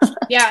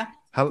 Yeah.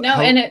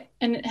 And it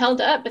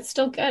held up. It's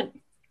still good.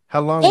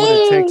 How long would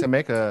it take to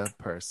make a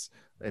purse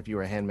if you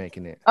were hand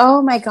making it?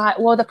 Oh my God.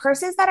 Well, the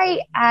purses that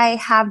I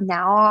have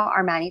now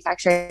are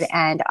manufactured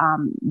and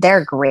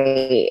they're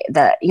great.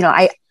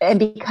 And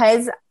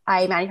because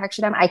I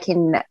manufacture them, I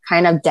can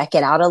kind of deck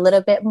it out a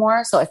little bit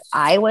more. So if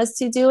I was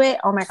to do it,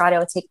 oh my God, it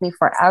would take me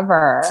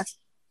forever.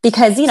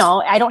 Because,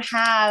 I don't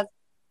have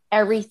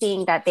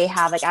everything that they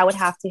have. Like I would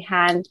have to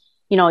hand,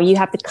 you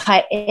have to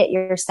cut it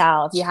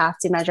yourself. You have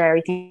to measure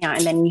everything out.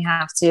 And then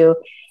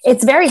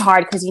it's very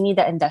hard because you need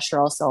the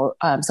industrial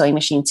sewing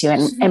machine too.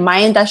 And my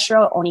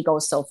industrial only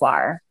goes so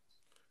far.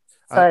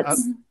 So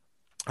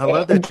I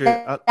love that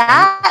you're...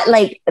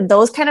 like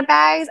those kind of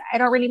bags, I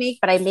don't really make,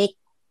 but I make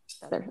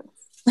other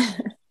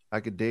I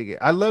could dig it.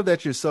 I love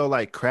that you're so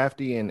like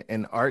crafty and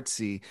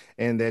artsy,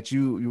 and that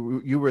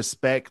you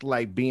respect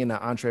like being an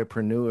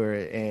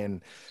entrepreneur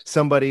and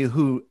somebody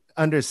who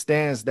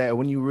understands that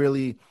when you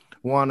really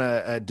want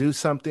to do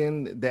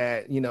something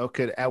that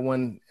could at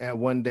one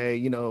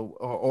day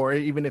or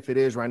even if it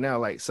is right now,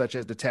 like such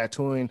as the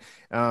tattooing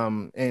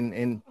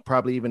and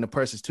probably even the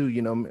purses too,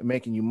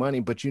 making you money,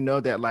 but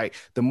that like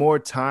the more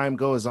time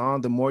goes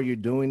on, the more you're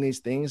doing these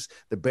things,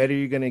 the better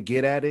you're going to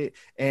get at it,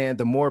 and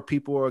the more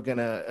people are going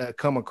to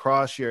come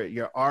across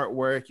your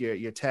artwork,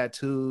 your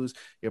tattoos,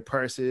 your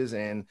purses,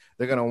 and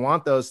they're going to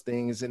want those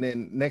things. And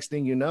then next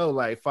thing you know,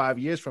 like 5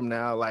 years from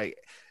now, like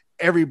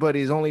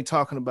everybody's only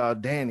talking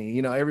about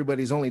Danny,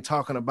 everybody's only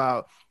talking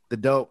about the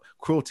dope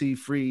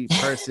cruelty-free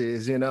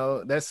purses,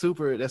 that's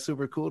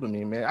super cool to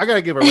me, man. I got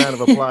to give a round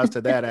of applause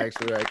to that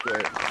actually right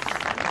there.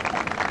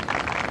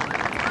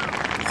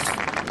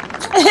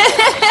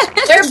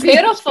 They're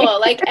beautiful.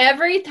 Like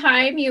every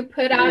time you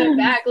put out a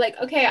bag, like,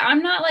 okay,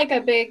 I'm not like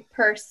a big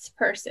purse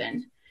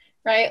person,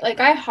 right? Like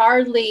I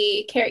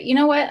hardly carry,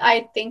 what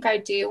I think I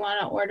do want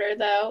to order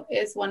though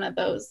is one of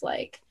those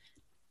like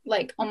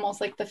like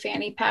almost like the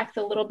fanny pack,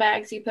 the little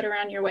bags you put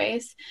around your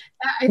waist.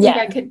 I think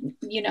I could,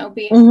 you know,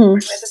 be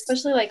with,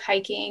 especially like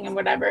hiking and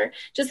whatever.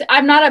 Just,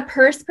 I'm not a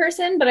purse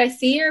person, but I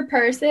see your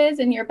purses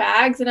and your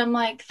bags and I'm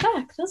like,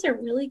 fuck, those are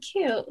really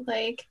cute.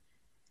 Like,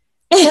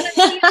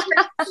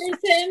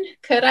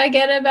 could I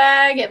get a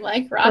bag and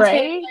like rock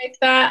it like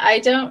that?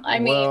 I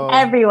mean,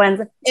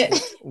 everyone's.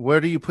 Where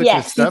do you put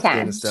your stuff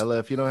in, Stella?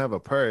 If you don't have a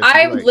purse,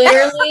 I'm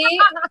literally,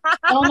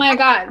 oh my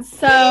God.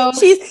 So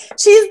she's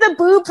the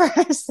boo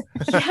purse.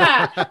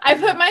 Yeah, I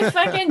put my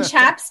fucking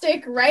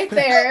chapstick right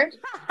there.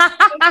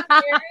 It's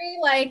very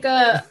like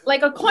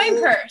a coin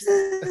purse.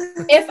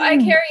 If I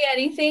carry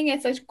anything,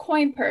 it's a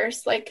coin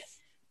purse. Like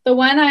the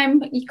one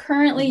I'm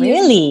currently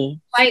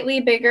using,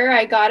 slightly bigger.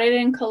 I got it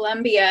in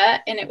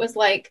Colombia and it was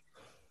like,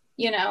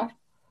 you know,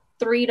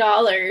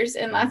 $3.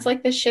 And that's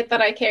like the shit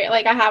that I carry.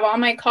 Like I have all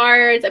my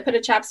cards. I put a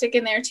chapstick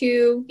in there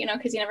too, you know,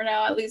 because you never know.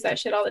 I lose that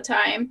shit all the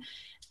time.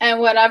 And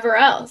whatever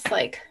else.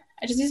 Like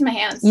I just use my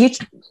hands. You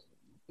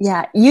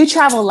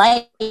travel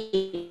light.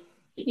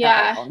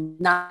 Yeah.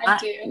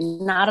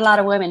 Not a lot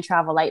of women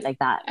travel light like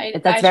that.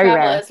 That's I very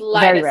travel rare. As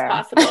light as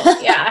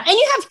possible. Yeah.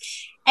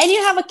 And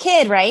you have a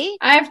kid, right?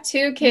 I have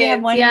 2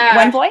 kids. You have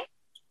one boy?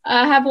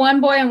 I have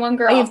 1 boy and 1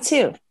 girl. Oh, you have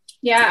 2.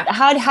 Yeah.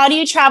 How do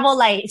you travel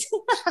light?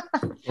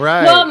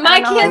 Right. Well, my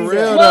kids.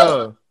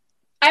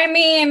 I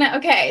mean,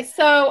 okay,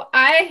 so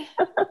I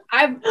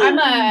don't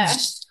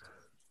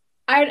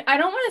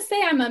want to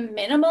say I'm a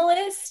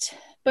minimalist,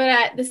 but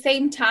at the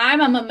same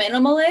time, I'm a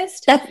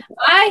minimalist.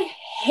 I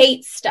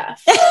hate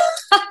stuff.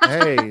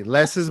 Hey,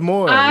 less is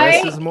more.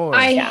 Less is more.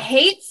 I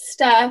hate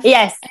stuff.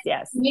 Yes.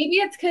 Maybe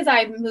it's because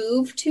I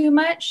move too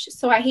much,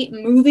 so I hate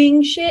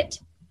moving shit.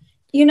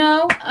 You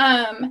know,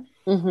 and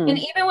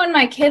even when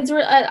my kids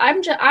were,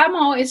 I'm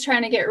always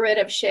trying to get rid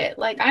of shit.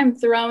 Like I'm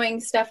throwing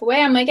stuff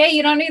away. I'm like, hey,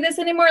 you don't need this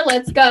anymore.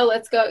 Let's go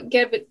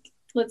get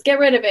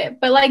rid of it.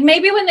 But like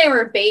maybe when they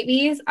were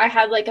babies, I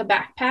had like a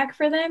backpack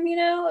for them, you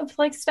know, of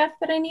like stuff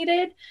that I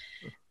needed.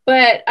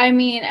 But I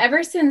mean,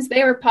 ever since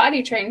they were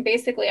potty trained,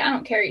 basically, I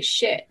don't carry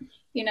shit,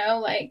 you know,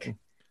 like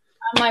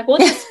I'm like, we'll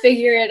just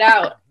figure it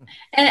out.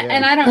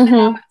 And I don't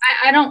know.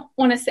 I don't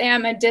want to say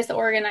I'm a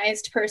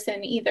disorganized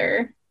person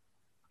either.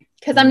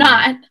 Because I'm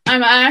not.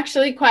 I'm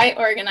actually quite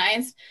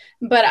organized,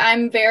 but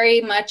I'm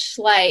very much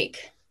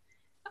like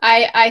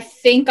I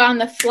think on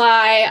the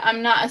fly.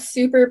 I'm not a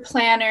super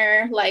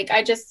planner. Like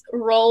I just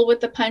roll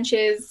with the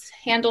punches,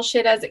 handle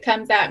shit as it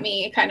comes at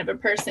me, kind of a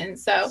person.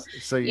 So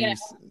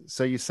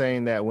you're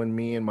saying that when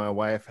me and my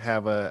wife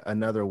have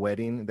another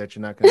wedding, that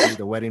you're not going to be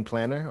the wedding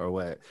planner or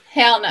what?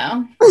 Hell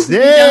no. You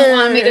don't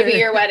want me to be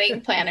your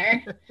wedding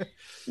planner.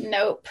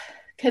 Nope.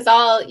 Because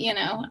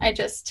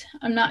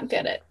I'm not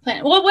good at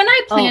planning. Well, when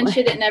I plan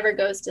shit, it never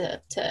goes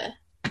to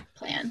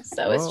plan.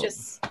 So it's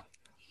just,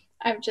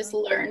 I've just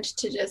learned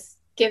to just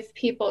give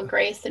people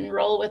grace and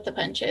roll with the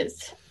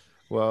punches.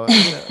 Well,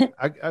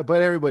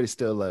 but everybody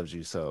still loves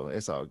you, so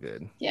it's all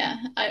good. Yeah.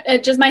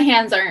 Just my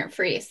hands aren't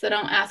free, so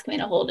don't ask me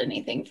to hold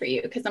anything for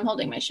you because I'm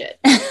holding my shit.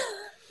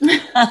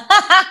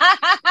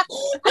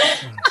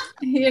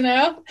 You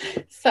know,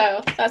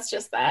 so that's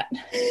just that.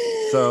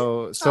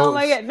 So oh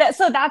my god,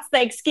 so that's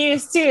the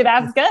excuse too.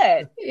 That's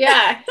good.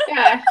 Yeah.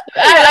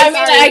 I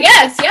mean, I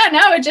guess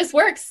no, it just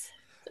works.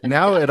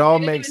 Now it all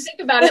makes even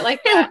think about it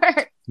like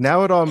that.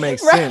 Now it all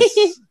makes sense.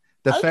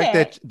 The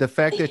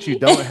fact that you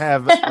don't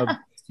have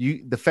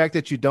the fact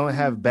that you don't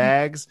have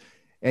bags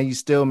and you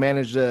still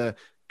manage to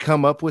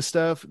come up with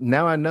stuff.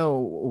 Now I know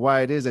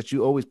why it is that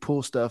you always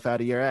pull stuff out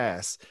of your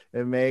ass.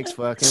 It makes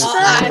fucking sense.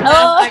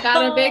 I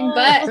got a big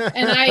butt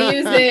and I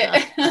use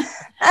it.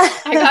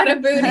 I got a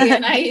booty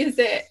and I use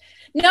it.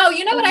 No,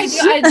 you know what I do?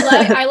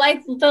 I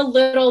like the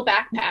little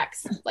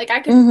backpacks. Like I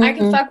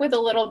can fuck with a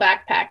little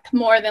backpack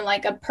more than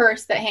like a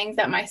purse that hangs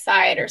at my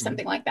side or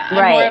something like that.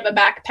 I'm more of a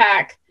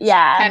backpack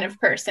kind of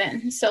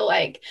person. So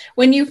like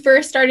when you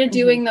first started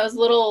doing those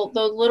little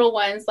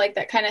ones like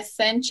that kind of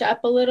cinch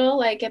up a little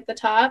like at the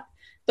top,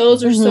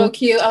 those are so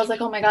cute. I was like,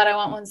 oh my God, I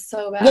want one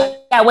so bad.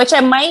 Yeah, which I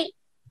might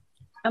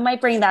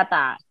bring that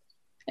back.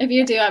 If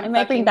you do, I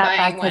might bring that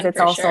back because it's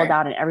all sold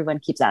out and everyone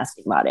keeps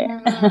asking about it.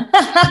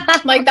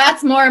 Like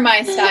that's more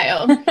my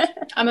style.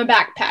 I'm a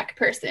backpack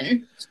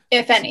person,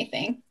 if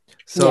anything.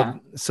 So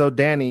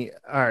Danny,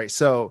 all right.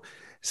 So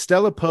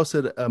Stella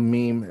posted a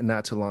meme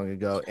not too long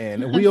ago,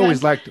 and we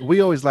always like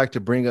to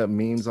bring up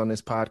memes on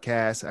this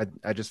podcast.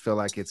 I just feel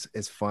like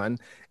it's fun.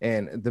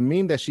 And the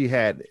meme that she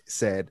had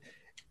said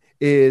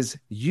is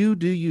 "You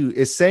do you."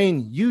 Is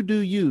saying "you do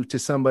you" to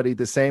somebody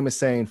the same as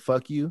saying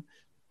 "fuck you"?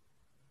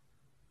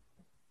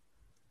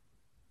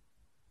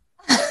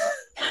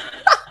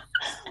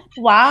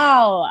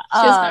 Wow.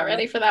 She's not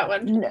ready for that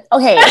one.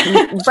 Okay.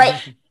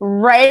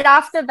 right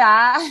off the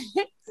bat,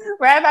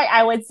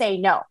 I would say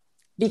no,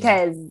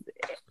 because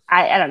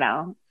I don't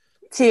know.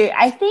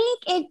 I think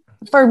it,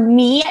 for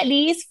me at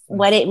least,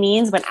 what it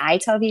means when I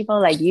tell people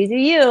like you do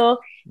you,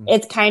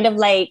 it's kind of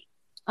like,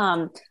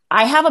 I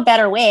have a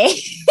better way,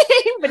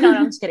 but no,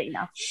 I'm just kidding.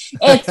 No,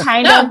 it's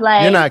kind of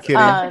like, you're not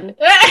kidding.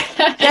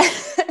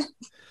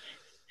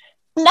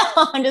 No,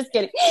 I'm just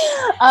kidding.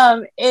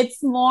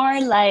 It's more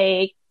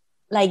like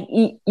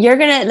you're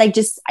gonna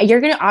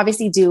you're gonna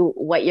obviously do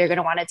what you're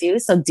gonna want to do.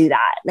 So do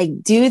that,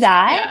 do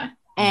that,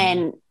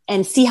 and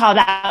see how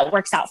that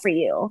works out for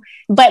you.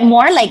 But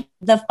more like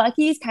the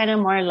fucky is kind of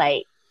more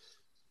like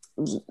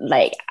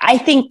I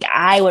think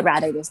I would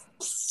rather just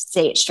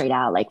say it straight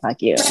out, like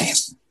fuck you.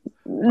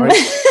 I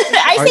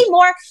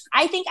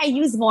think I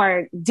use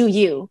more do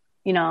you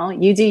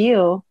you do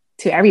you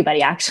to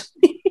everybody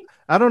actually.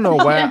 I don't know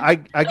why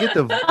I get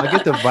the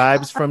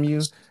vibes from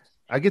you.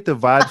 I get the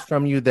vibes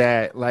from you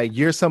that like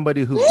you're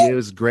somebody who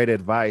gives great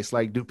advice.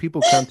 Like, do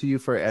people come to you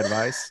for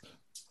advice?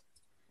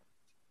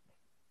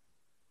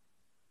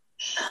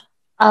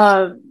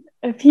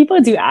 People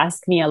do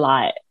ask me a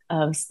lot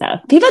of stuff.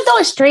 People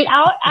don't straight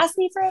out ask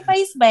me for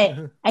advice, but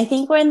I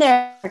think when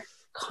they're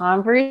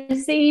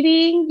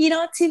conversating,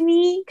 to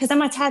me, because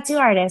I'm a tattoo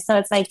artist, so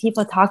it's like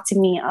people talk to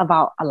me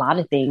about a lot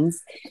of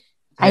things.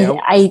 Yeah.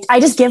 I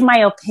just give my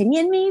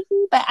opinion, maybe,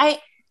 but I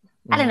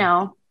don't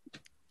know.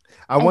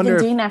 I've been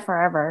doing that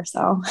forever,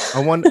 so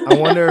I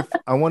wonder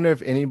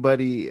if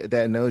anybody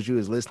that knows you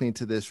is listening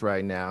to this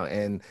right now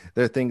and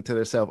they're thinking to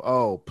themselves,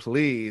 "Oh,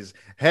 please,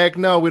 heck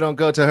no, we don't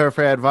go to her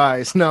for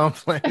advice." No, I'm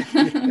playing.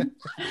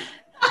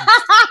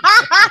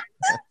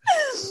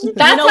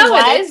 That's how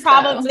it is,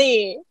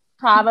 probably.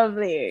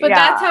 But yeah.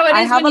 That's how it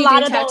is when you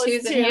do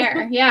tattoos in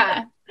hair.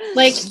 Yeah,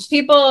 like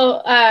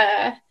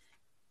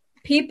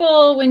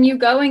people, when you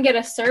go and get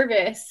a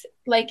service,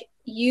 like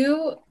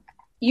you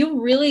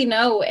really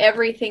know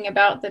everything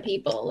about the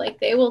people. Like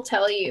they will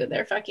tell you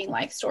their fucking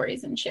life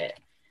stories and shit.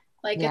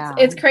 Like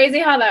it's crazy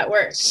how that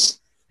works.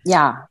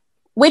 Yeah.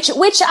 Which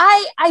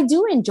I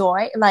do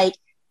enjoy. Like,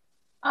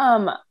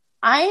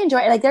 I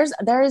enjoy, like,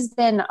 there's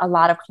been a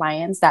lot of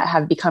clients that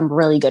have become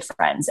really good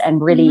friends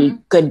and really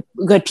good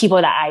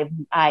people that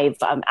I've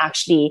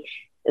actually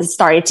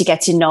started to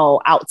get to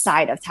know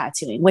outside of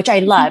tattooing, which I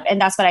love.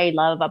 And that's what I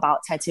love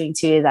about tattooing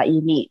too, is that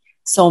you meet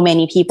so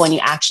many people and you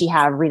actually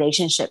have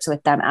relationships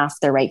with them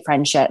after, right?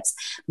 Friendships.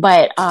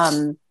 But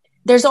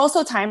there's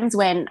also times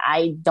when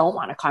I don't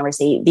want to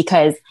conversate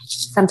because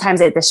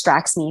sometimes it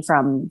distracts me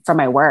from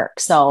my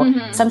work. So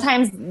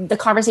sometimes the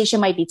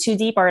conversation might be too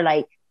deep or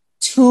like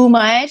too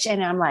much.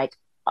 And I'm like,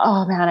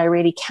 oh man, I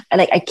really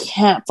can't, I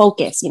can't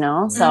focus,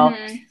 So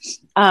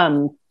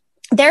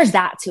there's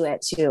that to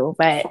it too.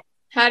 But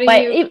how do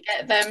you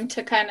get them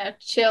to kind of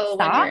chill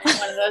when you're in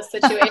one of those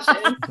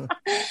situations?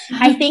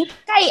 I think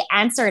I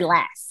answer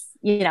less,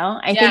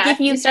 I think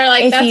if you start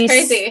like, that's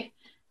crazy.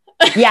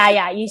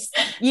 Yeah.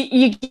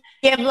 You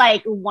give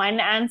like one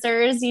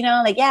answers,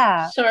 like,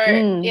 yeah. Sure.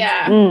 And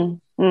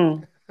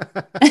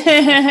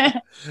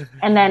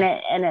then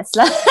it's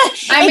like,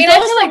 I mean, I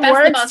feel like that's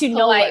the most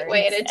polite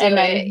way to do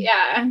it.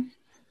 Yeah.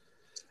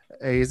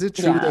 Hey, is it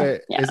true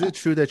is it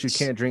true that you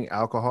can't drink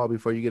alcohol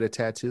before you get a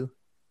tattoo?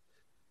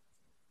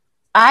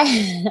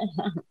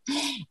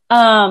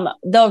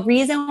 The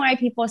reason why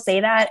people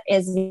say that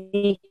is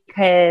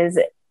because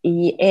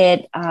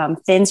it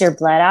thins your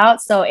blood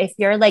out. So if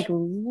you're like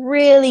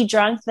really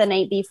drunk the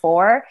night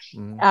before,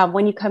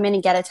 when you come in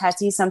and get a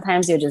tattoo,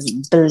 sometimes you'll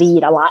just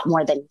bleed a lot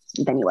more than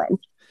you would.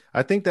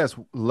 I think that's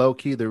low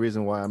key the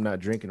reason why I'm not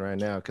drinking right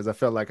now, because I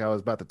felt like I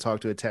was about to talk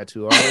to a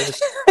tattoo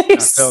artist. I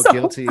felt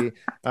guilty.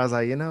 I was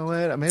like, you know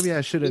what? Maybe I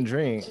shouldn't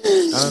drink.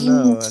 I don't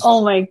know.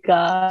 Oh my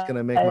god! It's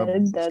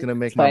gonna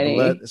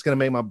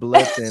make my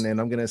blood thin, and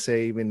I'm gonna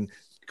say even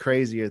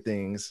crazier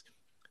things.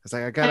 It's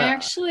like I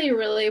actually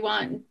really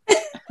want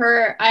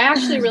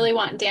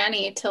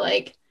Danny to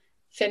like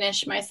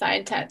finish my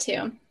side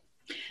tattoo.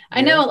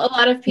 I know a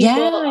lot of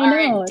people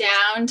aren't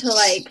down to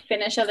like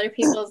finish other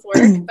people's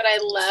work, but I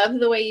love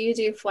the way you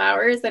do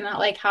flowers and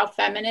like how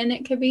feminine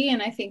it could be.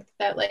 And I think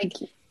that like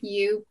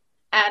you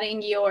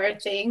adding your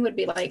thing would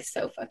be like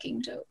so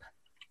fucking dope.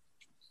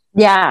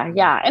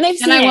 Yeah. And I've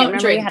seen it.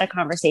 Remember we had a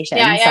conversation.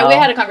 We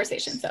had a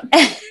conversation. So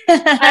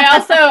I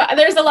also,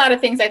 there's a lot of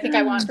things I think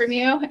I want from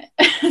you.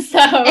 So,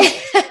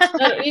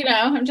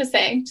 I'm just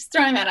saying, just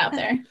throwing that out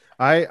there.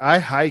 I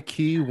high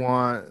key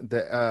want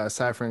the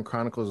Cypher &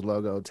 Chronicles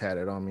logo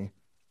tatted on me.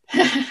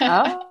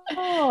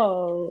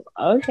 Oh,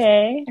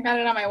 okay. I got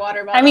it on my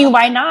water bottle. I mean,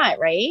 why not,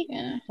 right?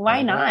 Yeah.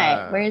 Why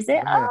not? Where is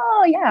it? Yeah.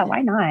 Oh, yeah.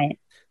 Why not?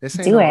 This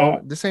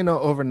ain't no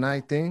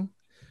overnight thing.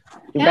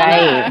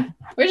 Yeah. Right.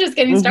 We're just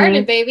getting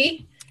started,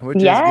 baby. We're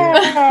just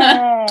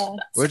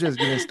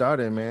getting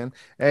started, man.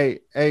 Hey,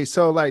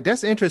 so like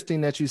that's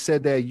interesting that you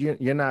said that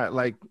you're not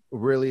like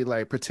really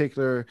like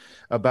particular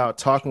about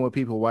talking with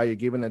people while you're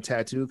giving a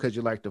tattoo because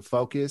you like to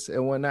focus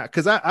and whatnot.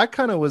 Because I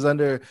kind of was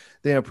under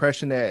the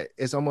impression that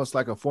it's almost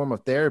like a form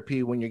of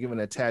therapy when you're giving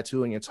a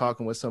tattoo and you're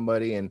talking with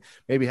somebody and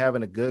maybe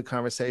having a good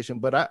conversation.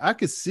 But I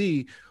could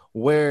see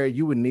where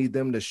you would need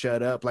them to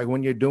shut up, like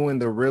when you're doing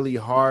the really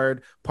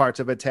hard parts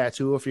of a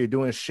tattoo, if you're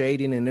doing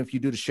shading, and if you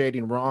do the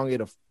shading wrong,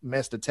 it'll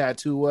mess the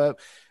tattoo up.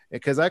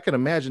 Because I can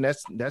imagine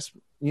that's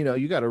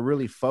you got to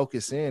really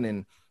focus in,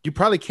 and you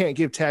probably can't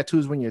give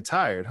tattoos when you're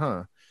tired,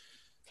 huh?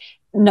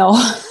 No.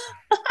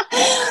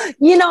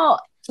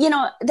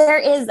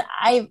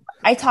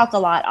 I talk a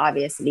lot,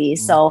 obviously.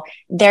 So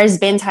there's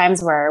been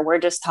times where we're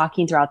just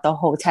talking throughout the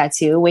whole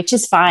tattoo, which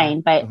is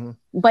fine.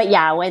 But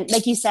yeah, when,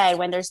 like you said,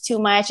 when there's too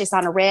much, it's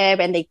on a rib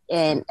and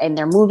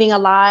they're moving a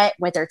lot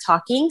when they're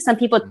talking. Some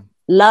people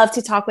love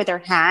to talk with their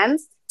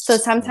hands. So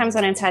sometimes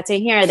when I'm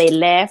tattooing here, they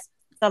lift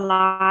a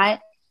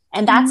lot.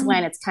 And that's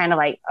when it's kind of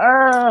like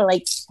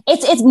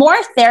it's more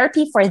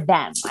therapy for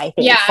them, I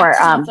think. Yeah,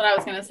 that's what I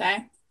was gonna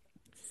say.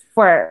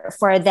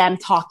 For them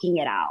talking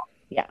it out.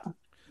 Yeah.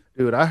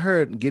 Dude, I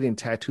heard getting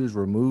tattoos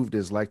removed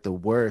is like the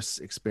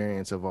worst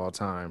experience of all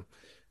time.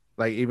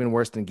 Like even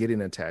worse than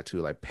getting a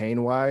tattoo, like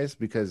pain wise,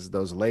 because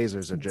those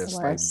lasers are just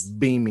like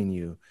beaming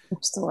you.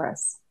 It's the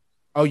worst.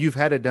 Oh, you've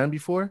had it done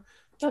before?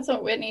 That's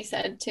what Whitney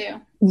said too.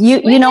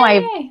 You know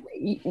I've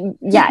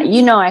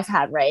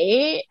had,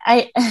 right?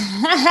 Whitney,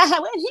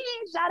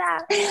 shut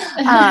up.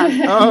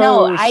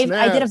 No,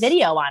 I did a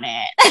video on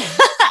it.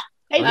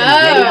 I did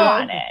a video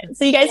on it,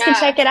 so you guys can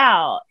check it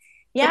out.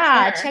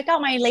 Yeah, check out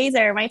my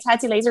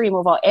tattoo laser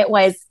removal. It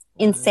was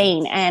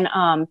insane, and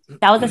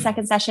that was the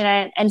second session,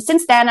 and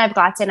since then I've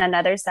gotten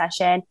another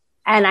session,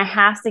 and I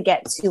have to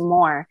get 2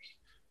 more.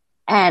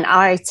 And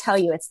I tell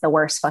you, it's the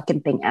worst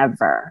fucking thing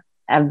ever.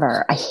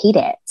 I hate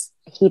it.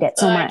 I hate it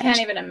so much. I can't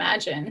even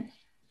imagine.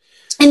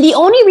 And the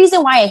only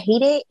reason why I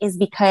hate it is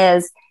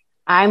because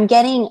I'm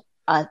getting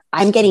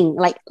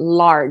like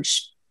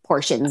large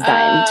portions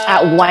done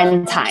at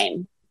one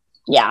time.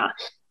 Yeah.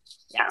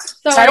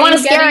 So I don't want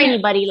to scare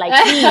anybody. Like,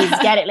 please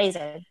get it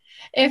lasered.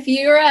 If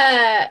you're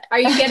are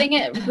you getting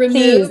it removed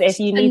please, if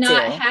you need and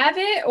not have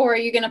it, or are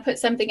you going to put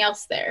something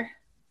else there?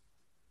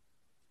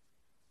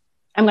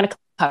 I'm going to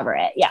cover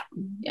it. Yeah.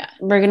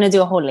 We're going to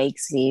do a whole leg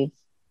sleeve.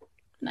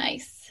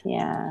 Nice.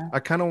 Yeah. I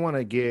kind of want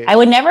to get.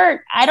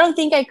 I don't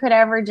think I could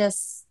ever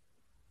just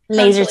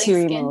laser to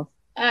remove.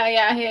 Oh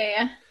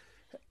yeah.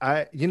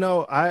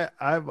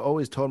 I've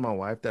always told my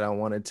wife that I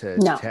wanted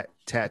to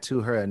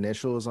tattoo her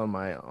initials on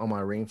my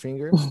ring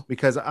finger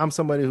because I'm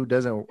somebody who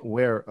doesn't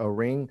wear a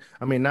ring.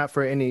 I mean, not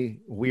for any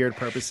weird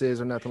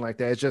purposes or nothing like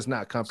that. It's just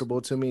not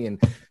comfortable to me,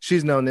 and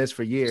she's known this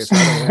for years.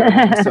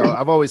 So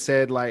I've always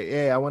said like,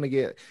 "Hey, I want to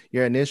get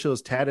your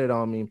initials tatted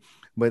on me."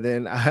 But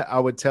then I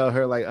would tell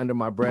her like under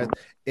my breath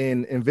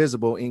in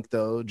invisible ink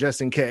though,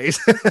 just in case.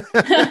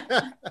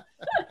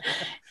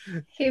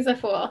 He's a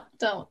fool.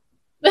 Don't.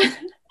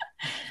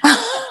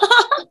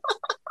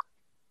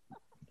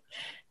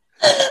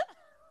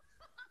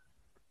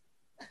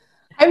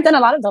 I've done a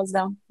lot of those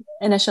though.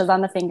 Initials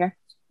on the finger.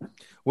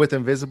 With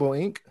invisible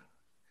ink?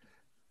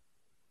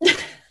 I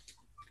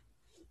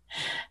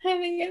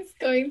think it's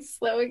going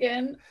slow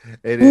again.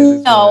 It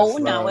is. No,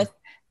 with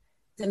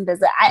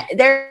invisible.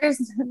 There's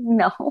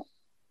no.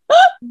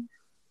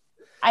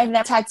 I've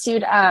never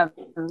tattooed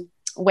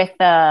with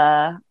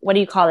the, what do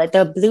you call it?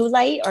 The blue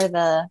light or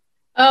the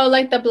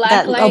like the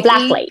black light.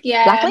 Black light.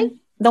 Yeah. Black light?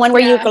 The one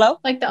where you glow?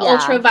 Like the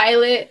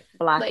ultraviolet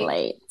black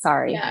light.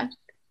 Sorry. Yeah.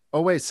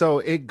 Oh wait, so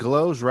it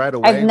glows right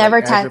away. I've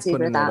never tattooed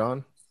with that.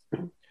 On?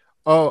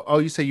 Oh,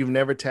 you say you've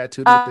never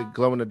tattooed with the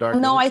glow in the dark?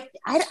 No,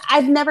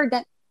 I've never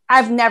done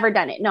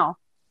it. No.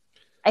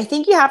 I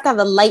think you have to have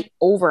the light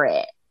over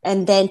it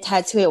and then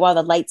tattoo it while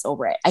the light's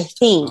over it. I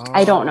think.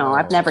 I don't know.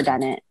 I've never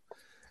done it.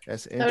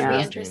 That's interesting. That would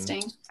be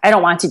interesting. I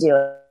don't want to do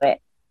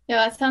it. Yeah,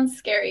 that sounds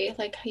scary.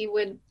 Like you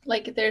would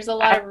there's a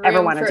lot of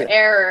room for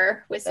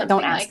error with something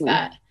like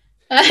that.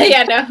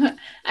 Yeah, no,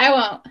 I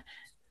won't.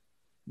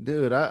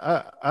 Dude,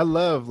 I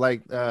love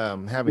like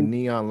having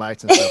neon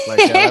lights and stuff like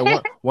that.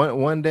 Like,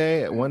 one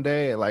day,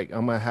 like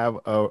I'm gonna have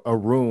a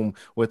room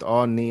with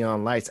all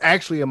neon lights.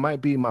 Actually, it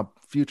might be my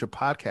future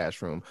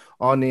podcast room,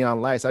 all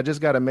neon lights. I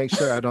just got to make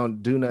sure I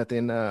don't do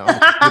nothing on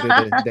the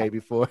computer the day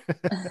before.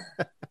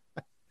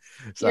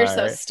 You're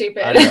so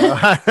stupid.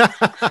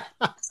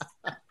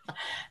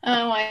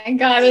 Oh my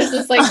god, it's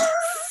just like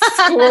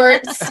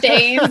squirt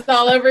stains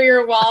all over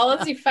your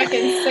walls, you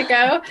fucking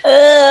sicko.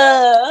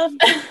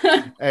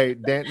 Hey,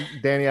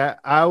 Danny, I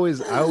always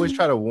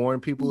try to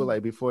warn people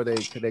like before they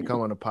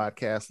come on a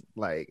podcast,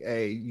 like,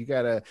 hey, you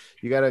gotta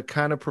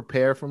kind of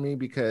prepare for me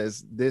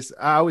because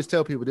I always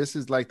tell people this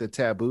is like the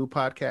taboo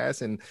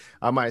podcast, and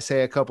I might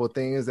say a couple of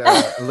things that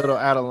are a little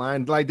out of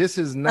line. Like this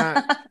is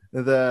not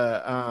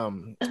the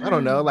I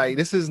don't know, like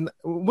this is,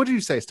 what do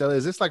you say, Stella?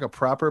 Is this like a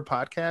proper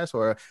podcast,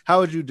 or how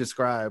would you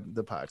describe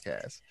the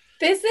podcast?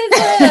 This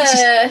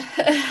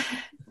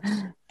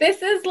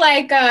is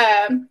like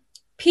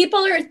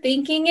people are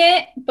thinking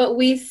it, but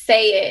we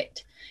say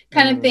it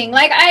kind of thing.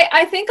 Like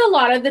I think a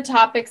lot of the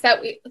topics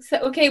that we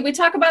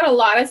talk about a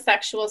lot of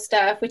sexual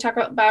stuff. We talk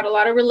about a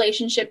lot of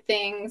relationship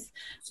things.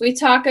 We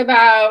talk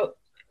about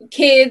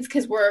kids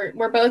because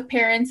we're both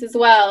parents as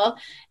well,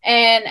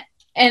 and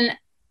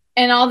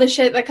all the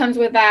shit that comes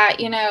with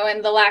that,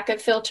 and the lack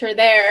of filter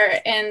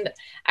there. And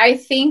I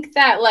think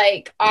that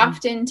like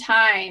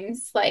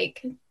oftentimes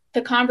like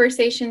the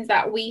conversations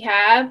that we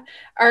have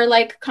are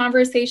like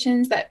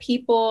conversations that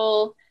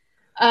people,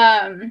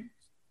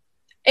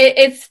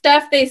 it's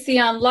stuff they see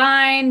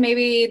online.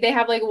 Maybe they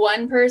have like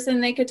one person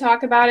they could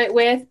talk about it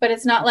with, but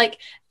it's not like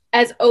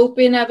as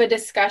open of a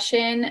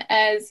discussion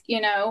as,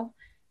 you know,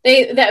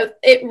 that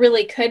it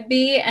really could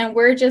be. And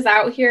we're just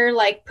out here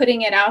like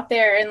putting it out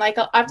there. And like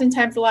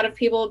oftentimes a lot of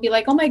people will be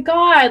like, oh my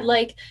God,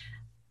 like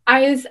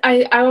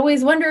I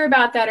always wonder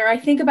about that, or I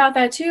think about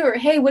that too, or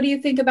hey, what do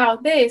you think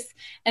about this?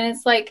 And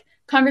it's like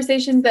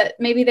conversations that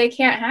maybe they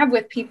can't have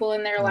with people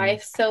in their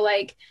life. So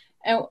like,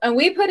 and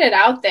we put it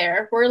out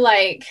there. We're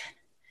like,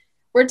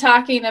 we're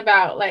talking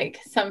about like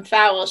some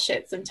foul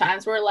shit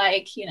sometimes. We're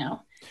like, you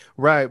know.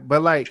 Right.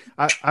 But like,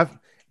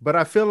 but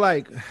I feel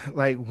like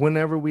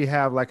whenever we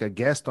have like a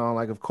guest on,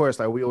 like, of course,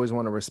 like we always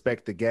want to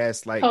respect the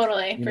guest, like,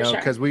 totally, you know,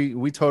 because sure.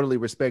 we totally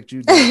respect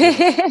you,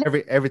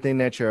 everything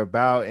that you're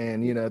about,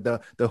 and you know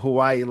the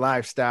Hawaii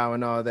lifestyle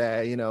and all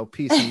that, you know,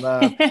 peace and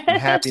love and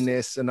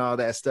happiness and all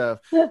that stuff.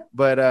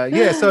 But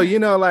yeah, so you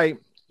know, like,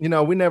 you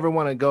know, we never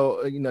want to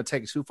go, you know,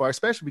 take it too far,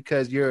 especially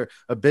because you're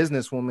a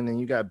businesswoman and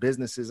you got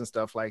businesses and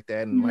stuff like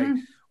that. And like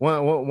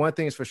one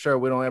thing is for sure,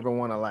 we don't ever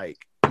want to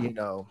like, you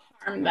know,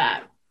 harm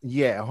that.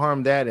 Yeah,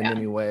 harm that in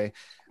any way.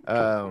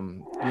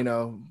 You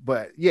know,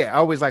 but yeah, I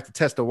always like to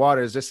test the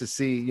waters just to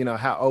see, you know,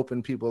 how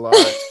open people are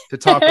to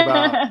talk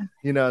about,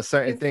 you know,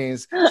 certain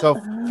things. So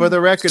for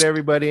the record,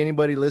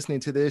 anybody listening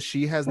to this,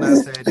 she has not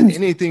said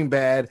anything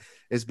bad.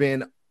 It's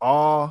been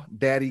all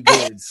daddy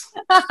goods.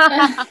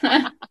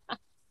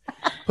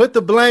 Put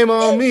the blame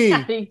on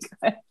me.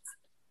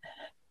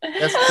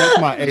 That's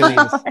my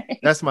alias.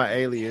 That's my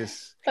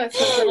alias. That's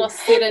a little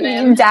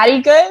pseudonym.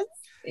 Daddy goods.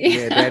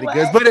 Yeah, daddy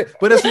goods,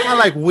 but it's not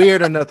like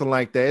weird or nothing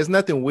like that. It's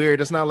nothing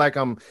weird. It's not like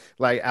I'm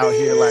like out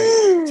here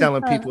like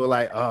telling people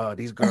like, oh,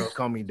 these girls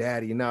call me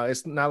daddy. No,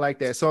 it's not like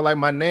that. So like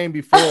my name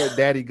before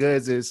Daddy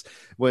Goods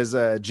was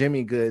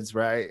Jimmy Goods,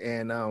 right?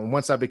 And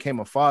once I became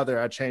a father,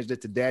 I changed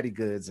it to Daddy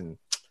Goods, and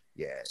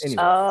yeah.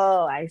 Anyway.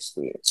 Oh, I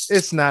see.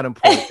 It's not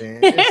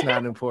important. It's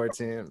not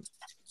important.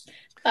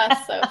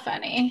 That's so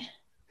funny.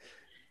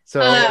 So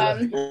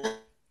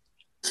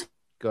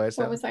go ahead.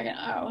 What was I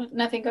gonna? Oh,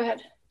 nothing. Go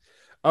ahead.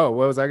 Oh,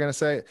 what was I gonna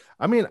say?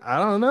 I mean, I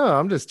don't know.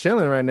 I'm just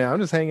chilling right now. I'm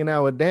just hanging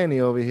out with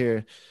Danny over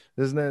here.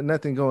 There's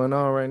nothing going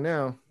on right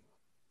now.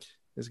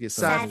 Let's get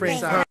some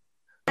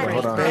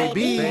hold on,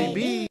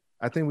 baby.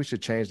 I think we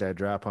should change that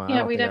drop on.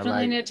 Yeah, we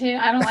definitely need to.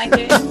 I don't like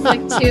it. It's like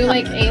too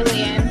like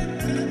alien.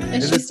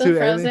 Is she still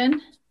frozen? Alien?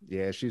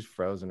 Yeah, she's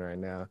frozen right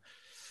now.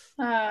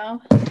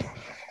 Oh,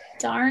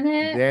 darn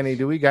it. Danny,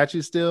 do we got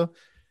you still?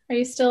 Are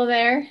you still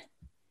there?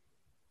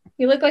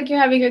 You look like you're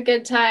having a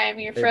good time.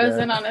 You're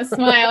frozen on a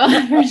smile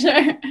for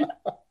sure.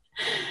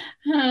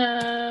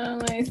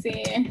 Let me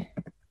see.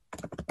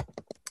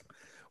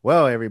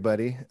 Well,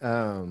 everybody,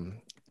 I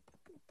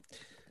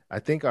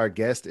think our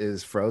guest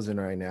is frozen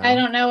right now. I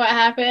don't know what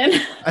happened.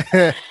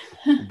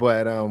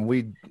 But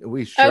we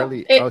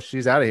surely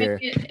she's out of here.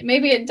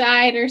 Maybe it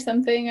died or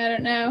something. I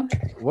don't know.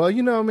 Well,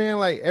 you know, man,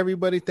 like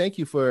everybody, thank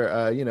you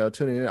for you know,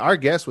 tuning in. Our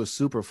guest was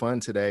super fun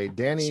today.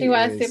 Danny, she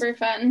was super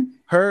fun.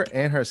 Her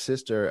and her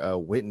sister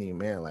Whitney,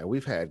 man, like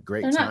we've had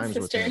great times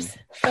with them.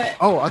 But...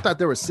 Oh, I thought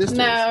they were sisters.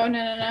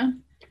 No.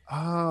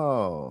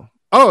 Oh,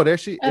 there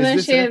she is. And then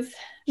she is.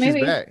 Maybe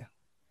she's back.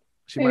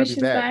 Maybe she's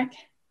back.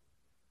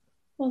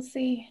 We'll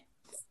see.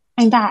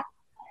 I'm back.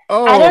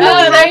 Oh, I don't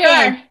know. There you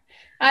are.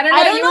 I don't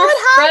know. You were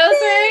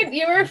frozen.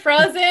 You were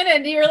frozen,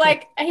 and you were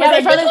like, he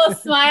had a little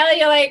smile.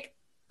 You're like,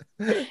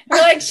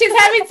 she's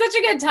having such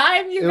a good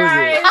time, you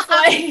guys.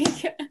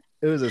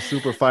 It was a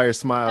super fire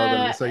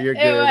smile, so you're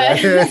good.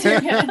 So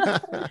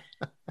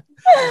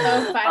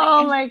funny.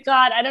 Oh my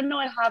God, I don't know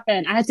what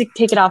happened. I had to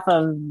take it off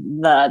of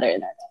the other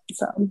internet.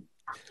 So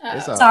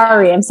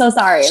sorry. I'm so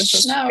sorry.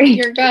 No,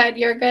 you're good.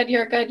 You're good.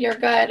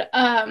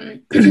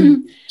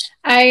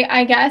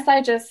 I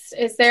guess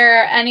is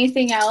there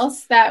anything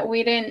else that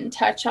we didn't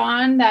touch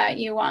on that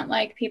you want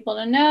like people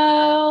to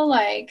know,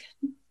 like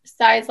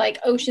besides like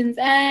Ocean's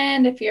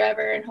End, if you're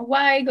ever in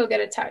Hawaii, go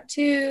get a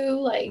tattoo,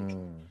 like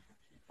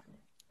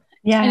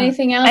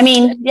anything else? I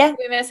mean, yeah. Did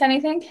we miss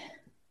anything?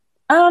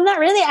 Not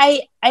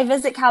really. I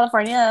visit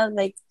California,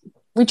 like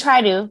we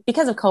try to,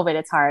 because of COVID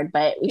it's hard,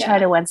 but we try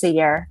to once a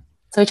year.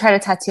 So we try to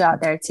tattoo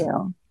out there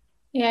too.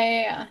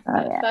 Yeah.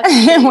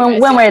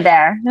 When we're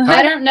there.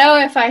 I don't know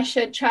if I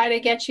should try to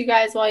get you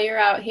guys while you're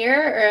out here,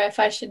 or if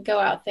I should go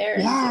out there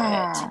and do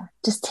it.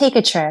 Just take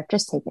a trip.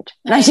 Well,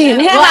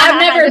 I've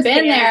never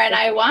been there and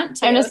I want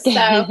to. I'm just kidding.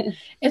 So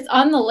it's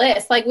on the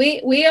list. Like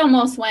we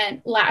almost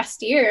went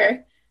last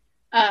year.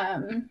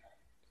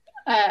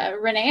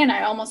 Renee and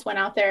I almost went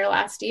out there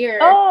last year.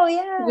 Oh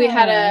yeah. We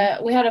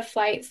had a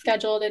flight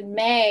scheduled in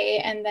May,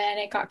 and then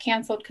it got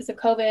canceled because of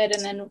COVID,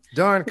 and then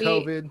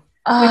COVID.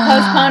 We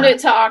postponed it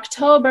to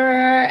October,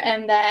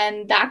 and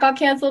then that got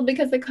canceled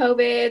because of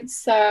COVID.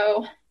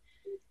 So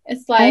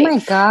it's like, oh my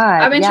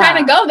God, I've been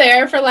trying to go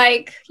there for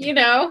like, you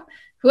know,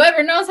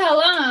 whoever knows how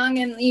long.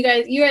 And you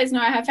guys know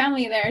I have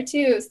family there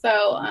too.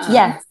 So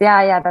yes,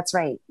 yeah, that's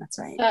right.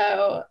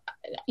 So,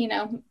 you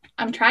know,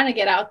 I'm trying to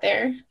get out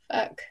there.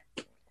 Fuck.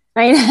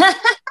 Right.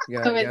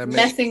 COVID's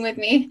messing with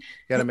me.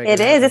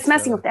 It is. It's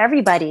messing with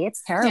everybody.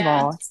 It's terrible.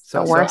 Yeah. It's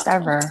the worst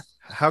ever.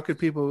 How could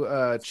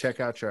people check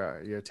out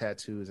your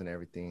tattoos and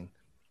everything?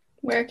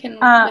 Where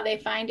they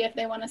find you if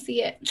they want to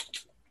see it?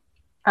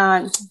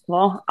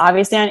 Well,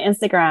 obviously on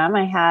Instagram,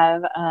 I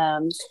have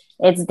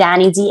it's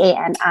Dani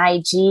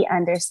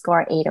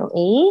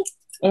DANIG_808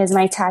 is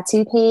my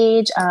tattoo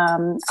page.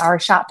 Our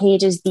shop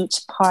page is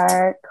Beach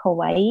Park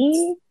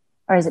Hawaii,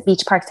 or is it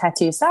Beach Park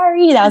Tattoo?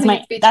 Sorry, that's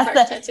the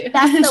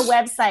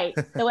website.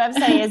 The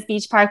website is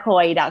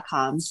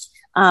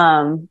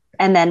beachparkhawaii.com.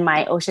 And then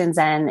my Oceans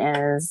End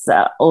is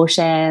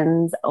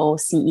Oceans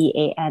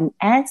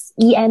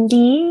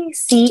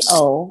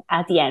OCEANSENDCO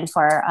at the end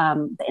for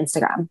the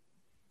Instagram.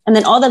 And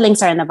then all the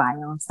links are in the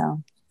bio.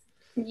 So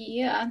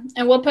yeah,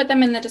 and we'll put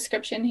them in the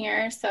description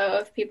here. So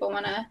if people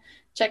want to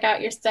check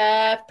out your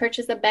stuff,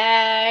 purchase a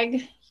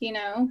bag, you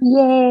know.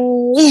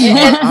 Yay!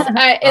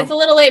 It's a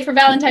little late for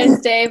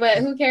Valentine's Day, but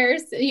who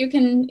cares? You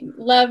can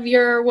love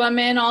your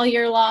woman all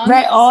year long.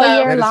 Right, all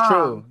year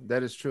long.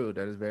 That is true.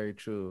 That is very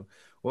true.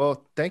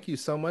 Well, thank you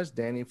so much,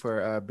 Dani,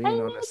 for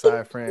being on the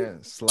Sci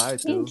Friend Slide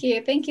Through. Thank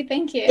you.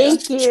 Thank you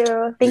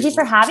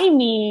for having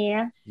me.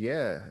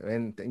 Yeah,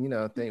 and you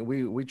know,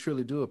 we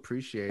truly do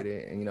appreciate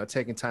it, and you know,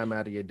 taking time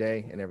out of your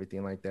day and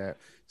everything like that.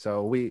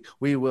 So we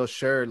will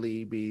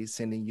surely be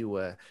sending you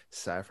a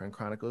Sci Friend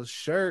Chronicles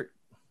shirt.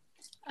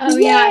 Oh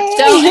Yay!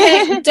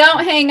 Yeah,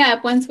 don't hang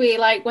up once we're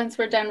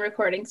done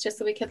recordings, just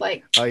so we could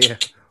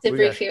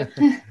debrief you.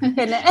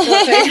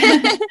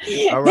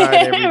 All right,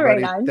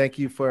 everybody. Right, thank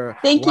you for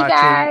watching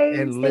guys.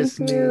 And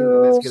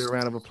listening. Let's get a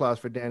round of applause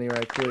for Dani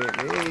right quick.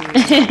 Hey.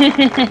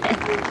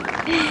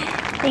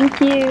 Thank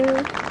you.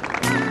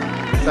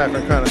 Sci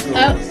Friend Chronicles.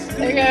 Oh,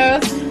 there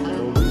goes.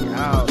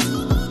 Out.